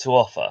lot to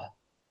offer.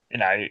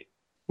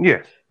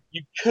 Yes.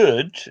 You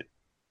could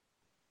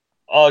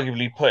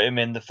arguably put him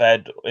in the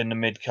Fed in the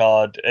mid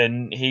card,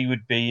 and he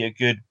would be a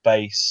good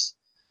base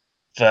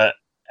for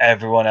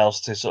everyone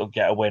else to sort of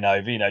get a win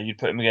over. You'd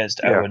put him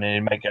against Owen and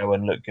he'd make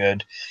Owen look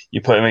good.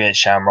 You put him against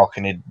Shamrock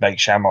and he'd make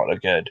Shamrock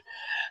look good.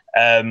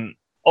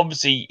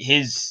 Obviously,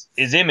 his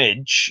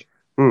image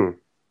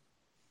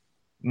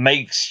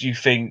makes you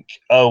think,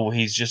 oh,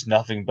 he's just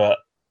nothing but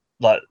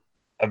like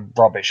a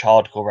rubbish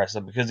hardcore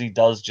wrestler, because he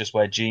does just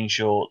wear jean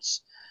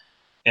shorts,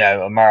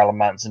 a Marilyn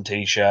Manson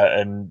t-shirt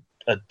and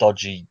a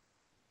dodgy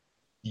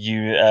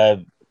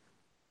leotard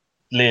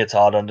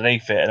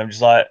underneath it. And I'm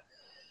just like,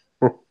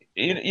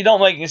 you're not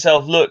making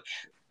yourself look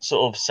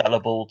sort of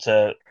sellable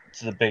to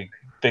the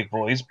big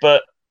boys,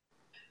 but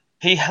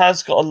he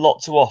has got a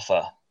lot to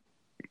offer.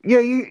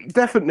 Yeah,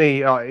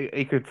 definitely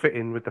he could fit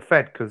in with the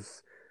Fed,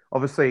 because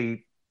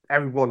obviously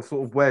everyone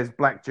sort of wears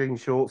black jean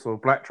shorts or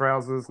black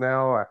trousers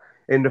now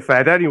in the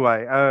Fed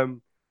anyway.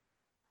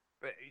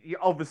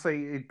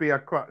 Obviously it'd be a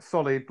quite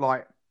solid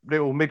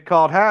little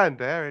mid-card hand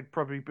there. It'd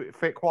probably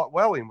fit quite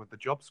well in with the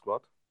Job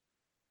Squad.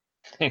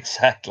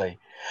 Exactly.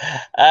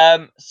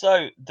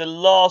 So the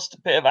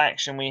last bit of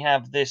action we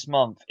have this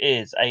month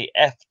is a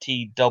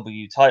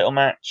FTW title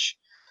match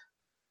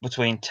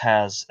between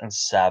Taz and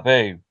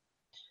Sabu.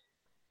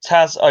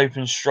 Taz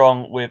opens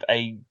strong with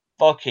a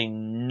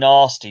fucking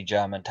nasty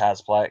German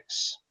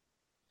Tazplex.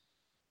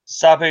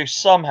 Sabu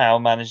somehow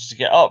manages to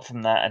get up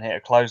from that and hit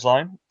a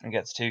clothesline and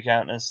gets 2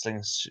 counters,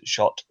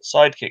 slingshot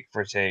sidekick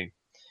for a 2.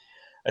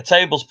 A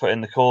table's put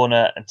in the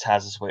corner, and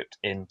Taz is whipped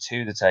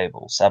into the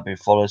table. Sabu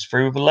follows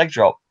through with a leg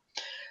drop.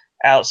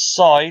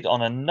 Outside,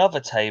 on another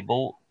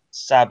table,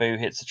 Sabu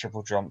hits a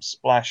triple jump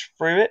splash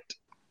through it.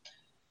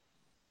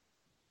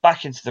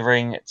 Back into the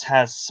ring,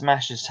 Taz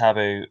smashes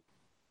Sabu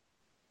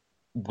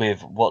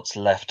with what's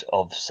left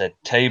of said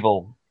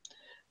table.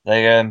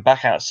 They go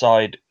back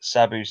outside.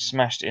 Sabu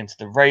smashed into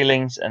the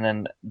railings, and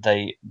then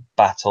they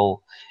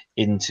battle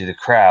into the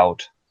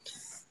crowd.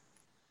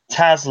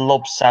 Taz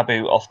lobs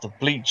Sabu off the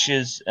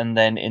bleachers and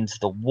then into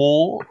the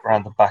wall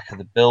around the back of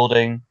the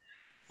building,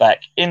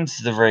 back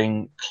into the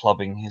ring,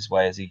 clubbing his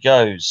way as he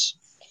goes.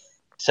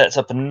 Sets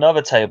up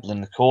another table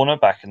in the corner,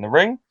 back in the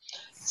ring.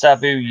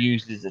 Sabu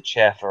uses a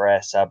chair for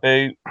air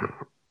Sabu.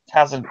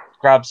 Taz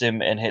grabs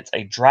him and hits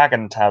a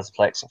Dragon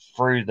Tazplex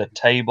through the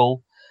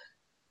table.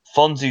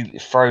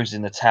 Fonzie throws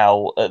in the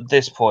towel. At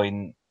this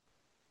point,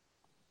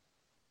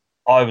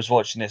 I was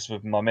watching this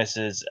with my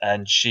missus,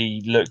 and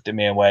she looked at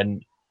me and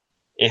went,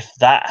 if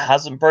that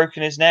hasn't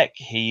broken his neck,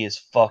 he is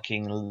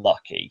fucking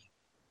lucky.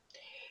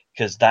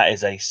 Because that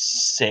is a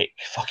sick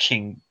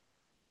fucking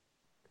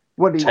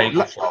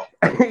table shot.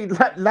 He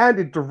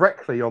landed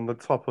directly on the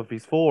top of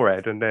his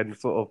forehead and then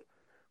sort of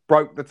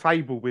broke the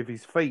table with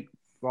his feet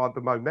by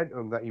the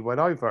momentum that he went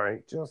over.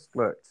 It just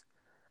looked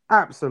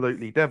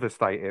absolutely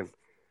devastating.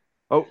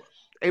 Oh,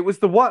 it was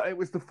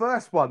the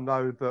first one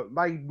though that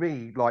made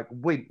me like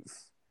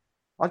wince.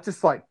 I was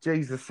just like,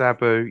 Jesus,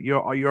 Sabu,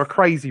 you're a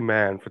crazy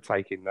man for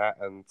taking that,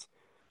 and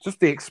just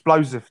the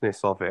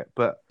explosiveness of it.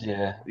 But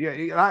yeah,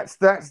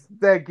 that's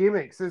their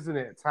gimmicks, isn't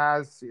it?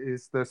 Taz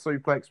is the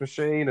suplex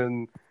machine,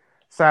 and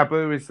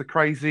Sabu is the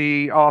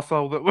crazy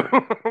arsehole that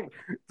will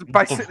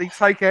basically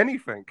take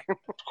anything.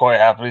 Quite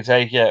happily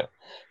take it.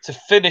 To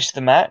finish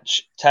the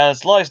match,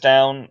 Taz lies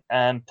down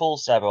and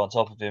pulls Sabu on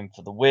top of him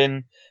for the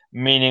win,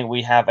 meaning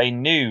we have a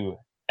new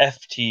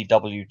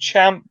FTW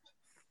champ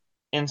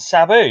in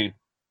Sabu.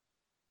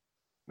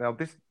 Now,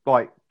 this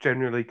like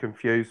generally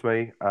confused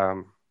me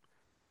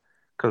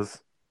because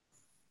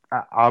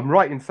I'm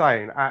right in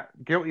saying at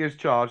Guilty as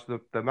Charged,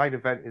 the main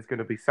event is going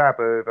to be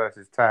Sabu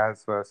versus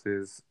Taz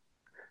versus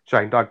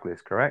Shane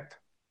Douglas, correct?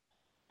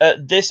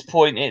 At this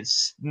point,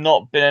 it's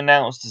not been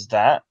announced as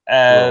that.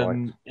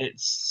 Right.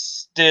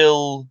 It's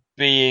still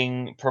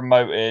being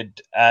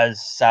promoted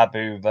as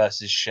Sabu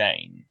versus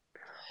Shane.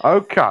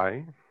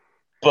 Okay.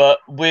 But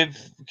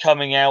with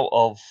coming out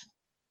of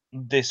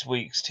this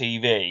week's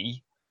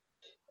TV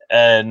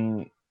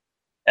and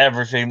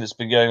everything that's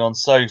been going on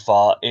so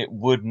far, it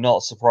would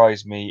not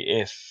surprise me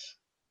if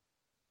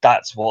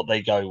that's what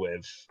they go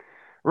with.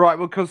 Right,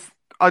 well, because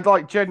I'd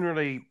like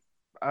generally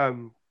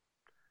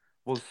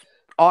was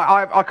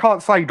I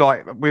can't say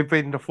like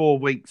within the 4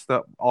 weeks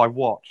that I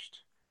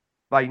watched,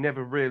 they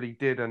never really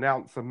did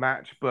announce a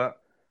match, but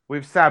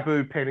with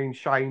Sabu pinning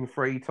Shane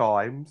 3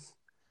 times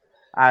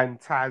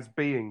and Taz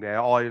being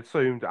there, I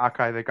assumed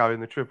okay, they're going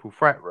the triple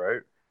threat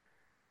route.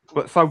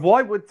 But so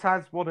why would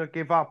Taz want to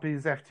give up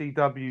his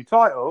FTW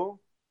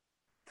title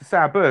to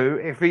Sabu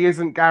if he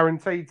isn't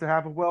guaranteed to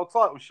have a world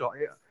title shot?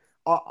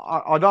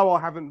 I know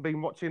I haven't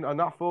been watching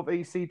enough of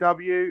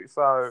ECW,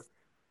 so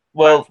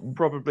that's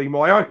probably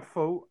my own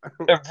fault.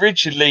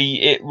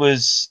 Originally, it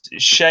was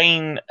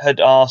Shane had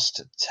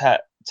asked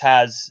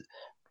Taz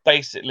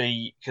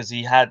basically because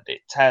he had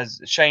Taz.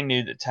 Shane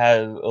knew that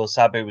Taz or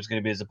Sabu was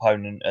going to be his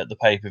opponent at the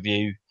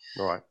pay-per-view.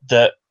 Right.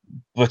 That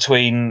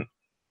between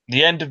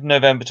the end of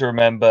November to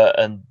Remember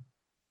and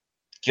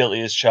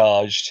Guilty as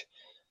Charged,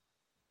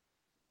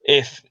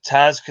 if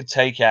Taz could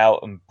take out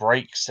and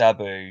break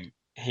Sabu,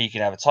 he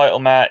can have a title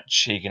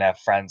match, he can have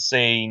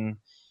Francine,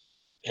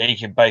 he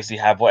can basically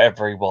have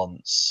whatever he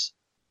wants.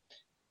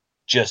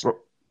 Just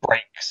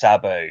break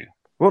Sabu.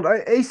 Well,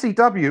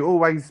 ECW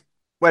always,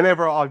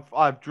 whenever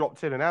I've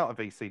dropped in and out of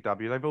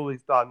ECW, they've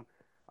always done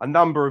a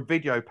number of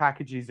video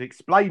packages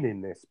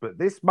explaining this, but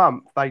this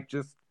month they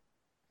just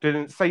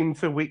didn't seem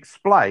to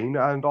explain,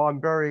 and I'm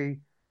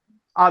very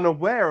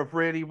unaware of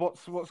really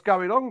what's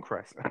going on,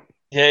 Chris.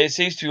 Yeah, it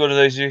seems to be one of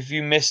those. If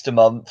you missed a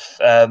month,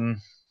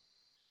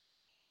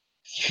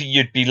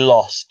 you'd be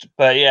lost.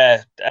 But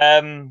yeah,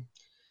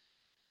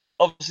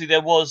 obviously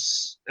there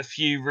was a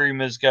few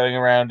rumors going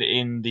around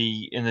in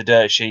the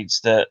dirt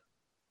sheets that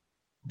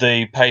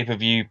the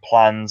pay-per-view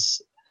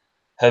plans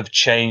have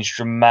changed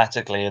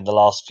dramatically in the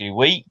last few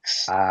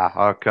weeks.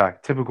 Okay,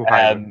 typical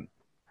Heyman.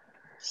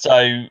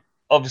 So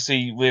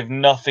obviously, with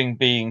nothing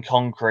being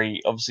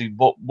concrete, obviously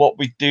what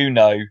we do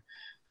know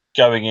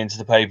going into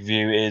the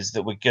pay-per-view is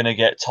that we're going to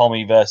get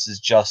Tommy versus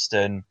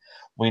Justin.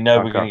 We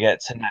know we're going to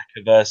get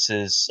Tanaka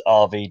versus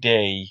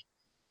RVD.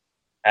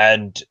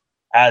 And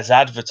as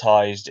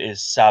advertised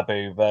is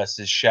Sabu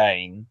versus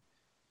Shane.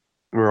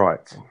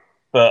 Right.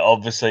 But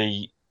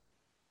obviously,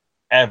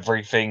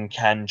 everything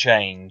can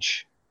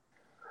change.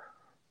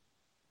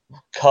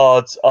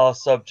 Cards are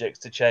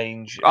subject to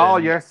change. Oh,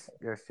 yes.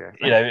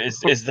 You know,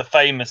 is the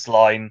famous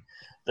line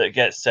that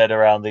gets said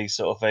around these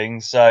sort of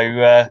things.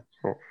 So,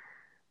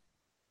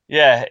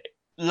 yeah,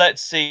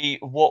 let's see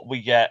what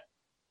we get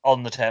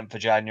on the 10th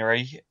of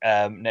January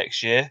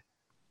next year.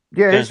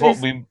 Yeah, because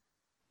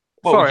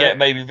what we Sorry. get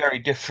may be very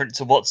different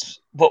to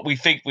what we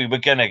think we were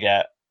gonna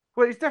get.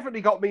 Well, it's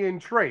definitely got me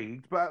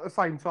intrigued, but at the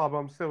same time,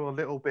 I'm still a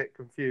little bit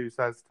confused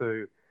as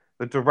to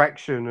the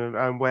direction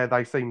and where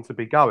they seem to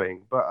be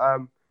going. But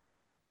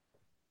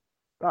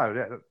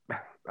no,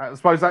 I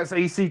suppose that's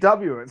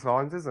ECW at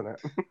times, isn't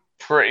it?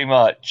 Pretty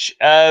much.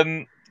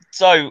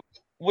 So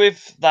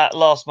with that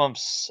last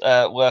month's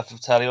worth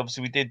of tally,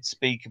 obviously we did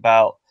speak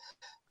about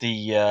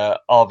the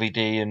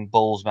RVD and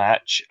Balls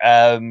match,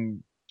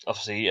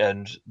 obviously,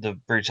 and the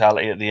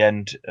brutality at the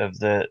end of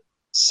the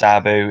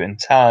Sabu and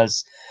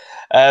Taz.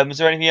 Was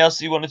there anything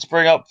else you wanted to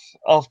bring up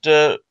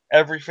after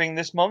everything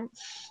this month?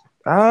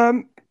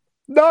 No,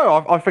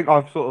 I think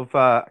I've sort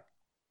of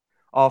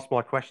asked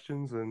my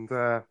questions, and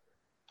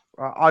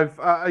I've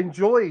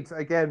enjoyed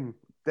again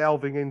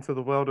delving into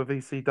the world of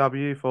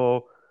ECW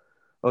for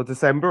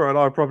December, and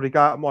I'll probably go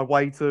out of my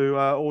way to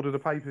order the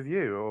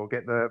pay-per-view or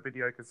get the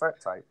video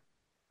cassette tape.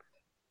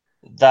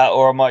 That,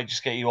 or I might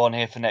just get you on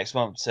here for next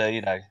month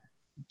to,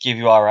 give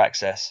you our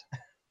access.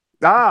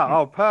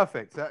 Oh,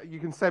 perfect. You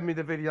can send me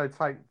the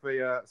videotape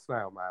via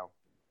snail mail.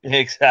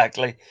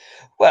 Exactly.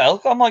 Well,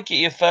 I might get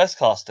you a first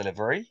class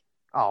delivery.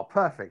 Oh,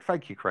 perfect.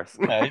 Thank you, Chris.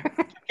 Get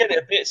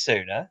it a bit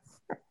sooner.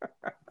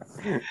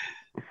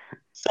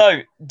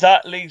 So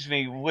that leaves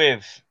me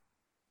with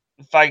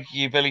thank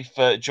you, Billy,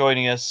 for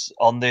joining us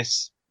on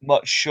this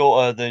much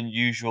shorter than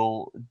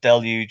usual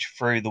deluge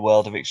through the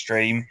world of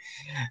Extreme.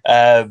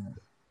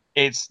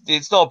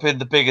 It's not been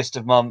the biggest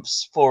of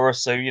months for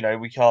us, so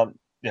we can't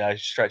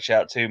stretch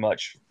out too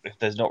much if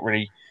there's not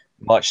really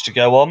much to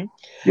go on.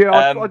 Yeah,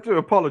 I do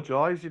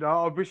apologise.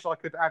 I wish I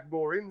could add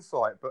more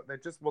insight, but there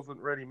just wasn't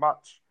really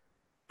much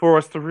for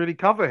us to really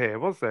cover here,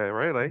 was there?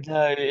 Really?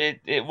 No,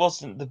 it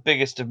wasn't the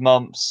biggest of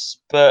months,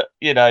 but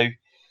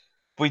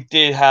we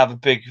did have a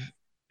big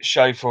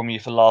show from you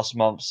for last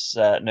month's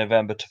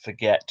November to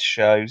Forget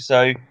show.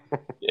 So,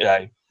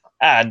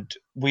 and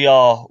we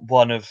are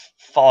one of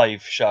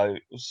 5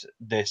 shows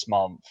this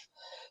month.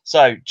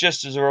 So,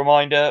 just as a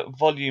reminder,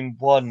 Volume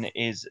 1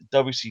 is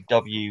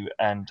WCW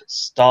and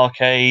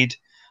Starrcade.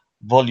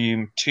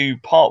 Volume 2,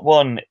 Part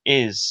 1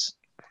 is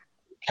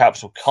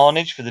Capsule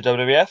Carnage for the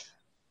WWF.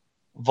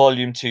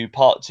 Volume 2,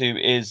 Part 2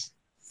 is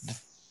the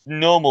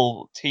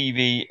normal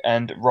TV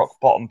and Rock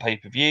Bottom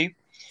pay-per-view.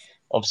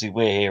 Obviously,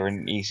 we're here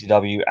in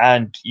ECW,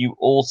 and you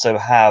also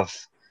have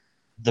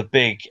the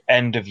big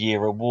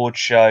end-of-year award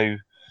show,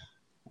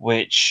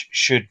 which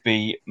should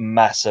be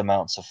mass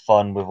amounts of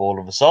fun with all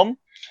of us on.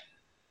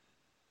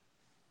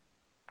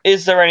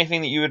 Is there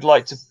anything that you would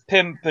like to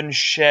pimp and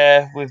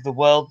share with the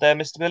world there,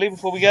 Mr. Billy,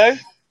 before we go?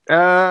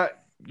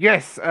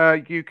 Yes,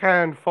 you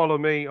can follow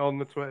me on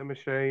the Twitter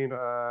machine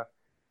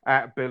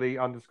at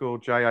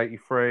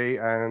Billy_J83.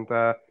 And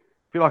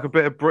if you like a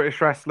bit of British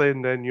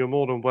wrestling, then you're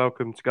more than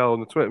welcome to go on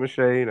the Twitter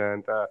machine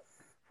and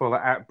follow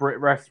at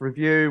BritRest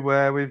Review,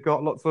 where we've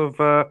got lots of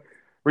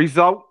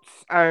results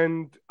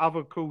and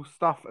other cool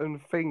stuff and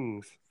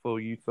things for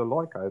you to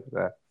like over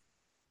there.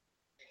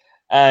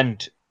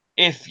 And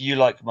if you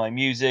like my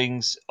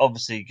musings,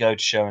 obviously go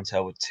to Show and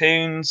Tell with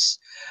Tunes.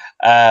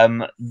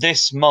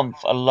 This month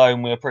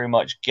alone, we're pretty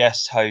much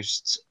guest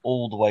hosts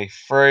all the way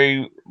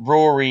through.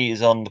 Rory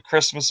is on the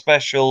Christmas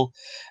special.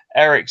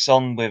 Eric's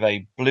on with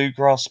a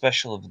bluegrass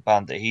special of the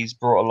band that he's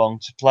brought along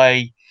to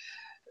play.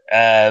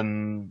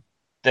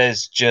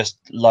 There's just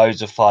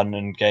loads of fun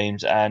and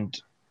games. And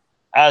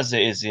as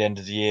it is the end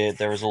of the year,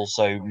 there is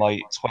also my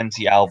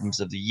 20 albums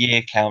of the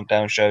year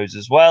countdown shows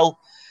as well.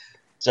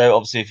 So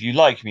obviously, if you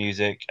like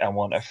music and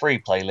want a free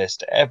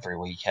playlist every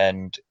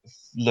weekend,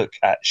 look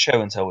at Show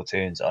and Tell with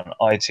Tunes on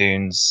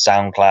iTunes,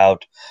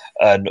 SoundCloud,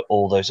 and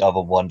all those other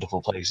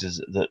wonderful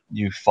places that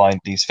you find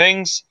these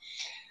things.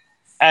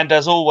 And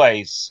as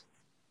always,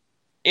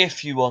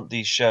 if you want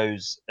these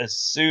shows as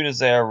soon as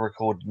they are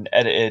recorded and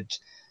edited,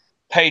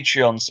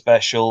 Patreon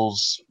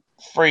specials,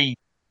 free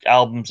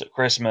albums at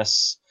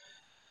Christmas,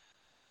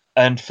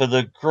 and for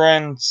the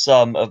grand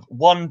sum of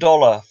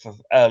 $1 for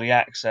early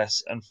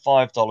access and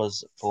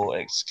 $5 for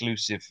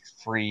exclusive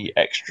free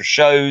extra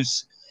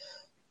shows,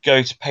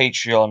 go to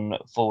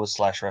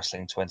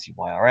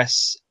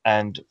Patreon/Wrestling20YRS.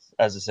 And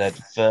as I said,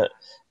 for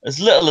as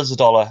little as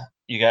 $1,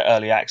 you get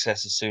early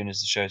access as soon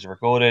as the shows are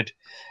recorded.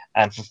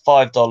 And for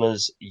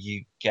 $5,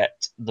 you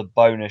get the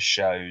bonus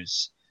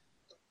shows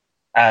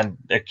and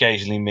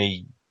occasionally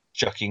me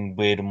chucking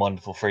weird and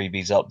wonderful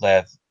freebies up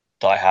there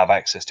that I have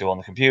access to on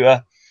the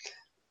computer.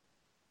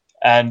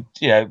 And,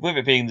 with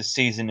it being the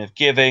season of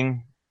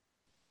giving,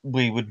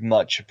 we would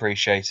much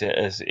appreciate it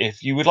as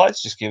if you would like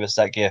to just give us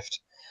that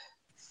gift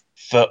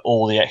for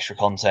all the extra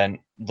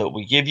content that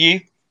we give you.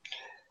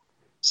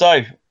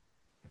 So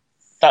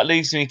that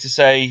leaves me to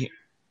say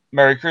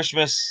Merry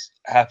Christmas,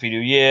 Happy New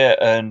Year,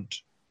 and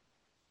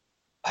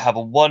have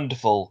a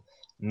wonderful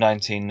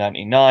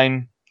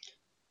 1999.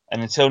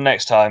 And until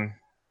next time,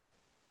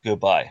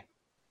 goodbye.